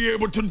 I will be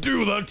able to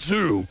do that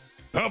too.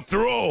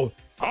 After all,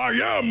 I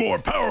am more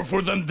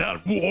powerful than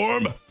that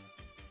worm.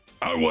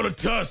 I want to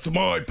test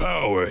my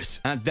powers."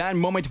 At that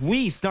moment,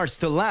 Whis starts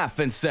to laugh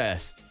and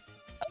says,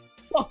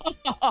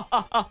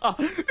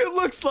 It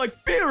looks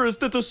like Beerus,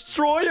 the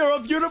Destroyer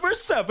of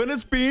Universe 7,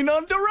 is being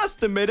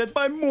underestimated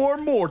by more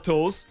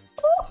mortals.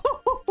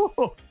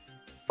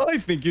 I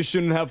think you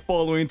shouldn't have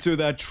fallen into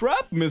that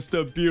trap,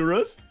 Mr.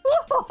 Beerus.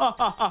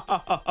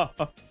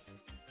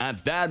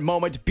 At that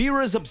moment,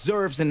 Beerus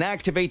observes and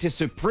activates his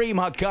Supreme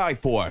Hakai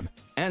form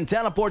and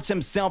teleports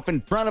himself in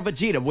front of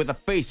Vegeta with a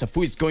face of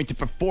who is going to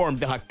perform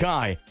the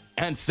Hakai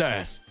and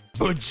says,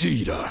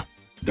 "Vegeta,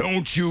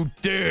 don't you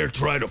dare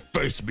try to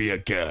face me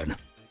again.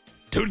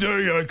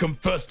 Today I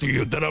confess to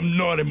you that I'm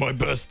not in my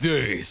best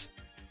days.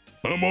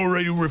 I'm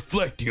already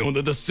reflecting on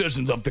the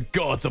decisions of the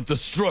gods of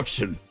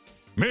destruction.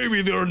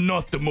 Maybe they're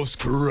not the most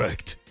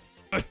correct.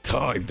 A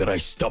time that I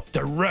stopped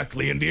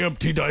directly in the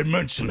empty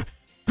dimension,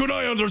 could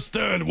I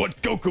understand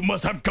what Goku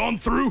must have gone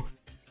through?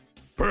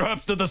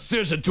 Perhaps the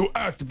decision to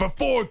act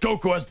before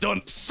Goku has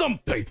done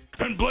something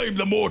and blame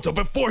the mortal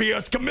before he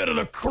has committed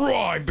a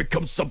crime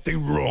becomes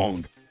something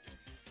wrong.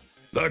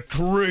 That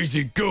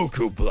crazy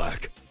Goku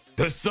Black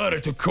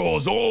decided to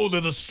cause all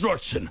the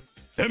destruction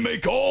and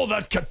make all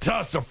that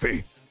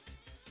catastrophe.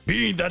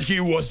 Being that he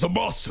was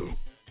Zamasu,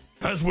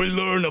 as we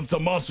learn of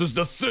Zamasu's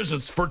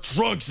decisions for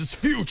Trunks'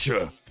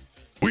 future,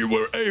 we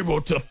were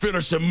able to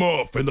finish him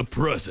off in the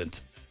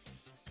present.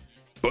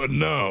 But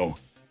now,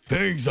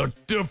 things are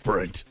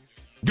different.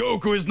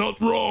 Goku is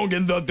not wrong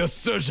in the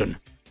decision.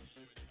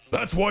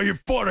 That's why he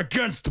fought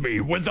against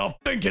me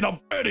without thinking of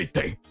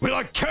anything,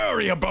 without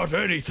caring about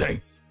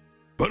anything.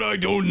 But I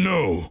don't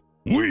know.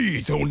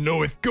 We don't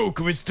know if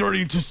Goku is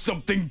turning to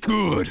something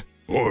good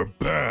or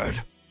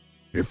bad.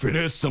 If it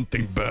is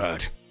something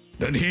bad,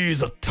 then he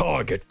is a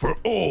target for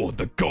all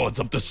the gods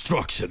of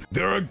destruction.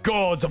 There are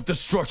gods of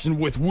destruction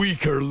with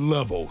weaker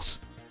levels.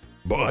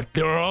 But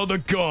there are other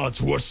gods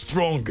who are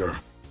stronger,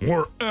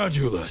 more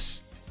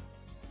adulous.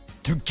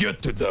 To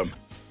get to them,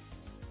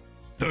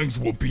 things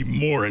will be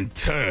more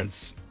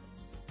intense.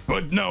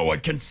 But now I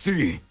can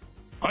see.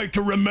 I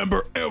can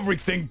remember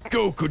everything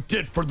Goku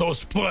did for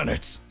those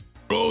planets.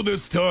 All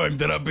this time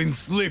that I've been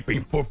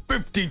sleeping for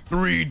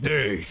 53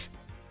 days.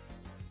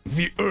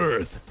 The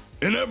Earth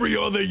and every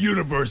other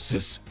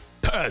universes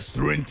pass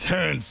through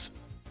intense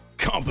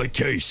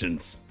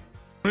complications.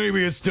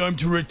 Maybe it's time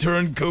to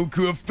return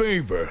Goku a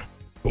favor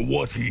for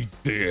what he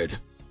did,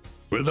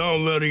 without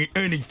letting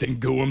anything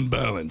go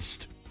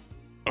unbalanced.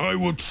 I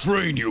will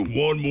train you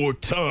one more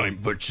time,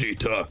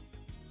 Vegeta,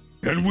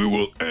 and we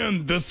will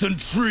end this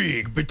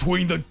intrigue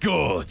between the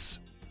gods.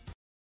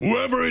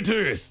 Whoever it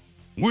is,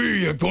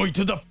 we are going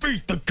to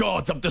defeat the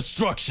gods of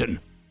destruction.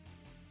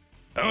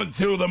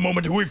 Until the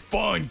moment we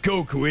find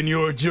Goku in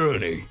your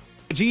journey.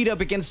 Vegeta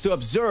begins to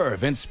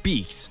observe and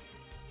speaks.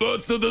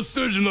 That's the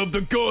decision of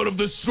the god of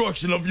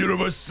destruction of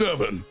Universe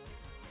 7.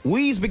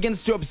 Whis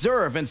begins to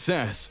observe and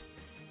says,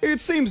 It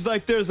seems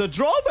like there's a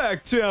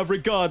drawback to every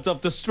god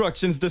of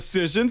destruction's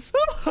decisions.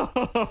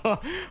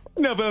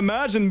 Never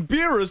imagined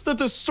Beerus the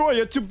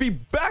Destroyer to be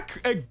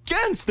back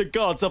against the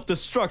gods of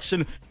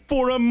destruction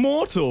for a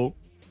mortal.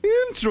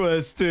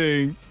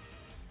 Interesting.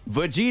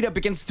 Vegeta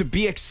begins to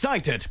be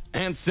excited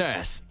and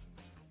says,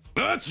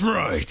 That's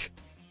right.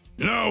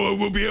 Now I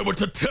will be able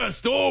to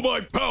test all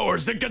my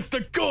powers against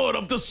the god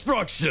of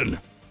destruction.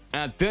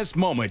 At this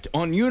moment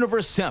on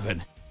Universe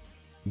 7,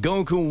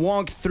 Goku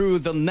walked through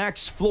the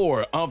next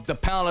floor of the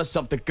Palace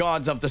of the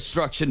Gods of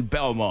Destruction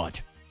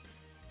Belmont.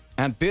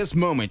 At this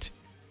moment,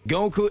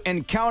 Goku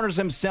encounters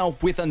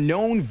himself with a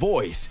known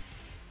voice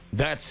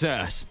that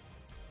says,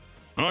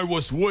 I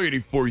was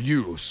waiting for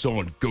you,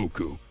 Son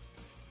Goku,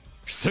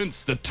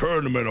 since the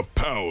Tournament of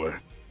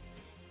Power.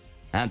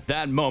 At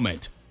that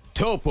moment,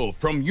 Toppo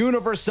from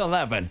Universe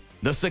 11,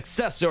 the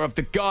successor of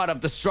the God of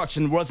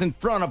Destruction, was in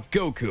front of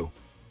Goku.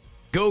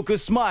 Goku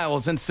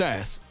smiles and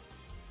says,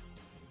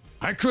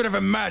 I could have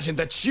imagined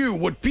that you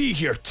would be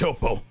here,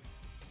 Toppo.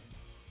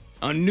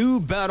 A new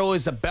battle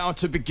is about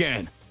to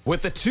begin.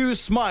 With the two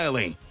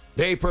smiling,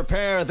 they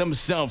prepare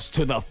themselves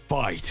to the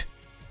fight.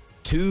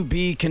 To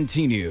be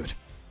continued.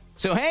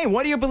 So hey,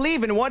 what do you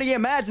believe in? What do you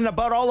imagine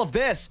about all of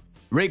this?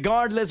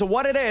 Regardless of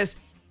what it is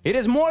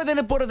more than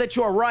important that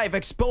you arrive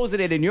exposing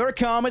it in your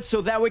comments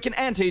so that we can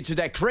enter into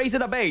that crazy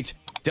debate.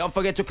 Don't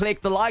forget to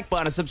click the like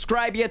button,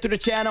 subscribe here to the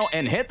channel,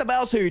 and hit the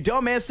bell so you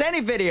don't miss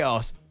any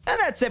videos. And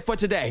that's it for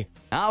today.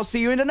 I'll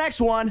see you in the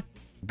next one.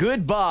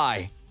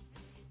 Goodbye.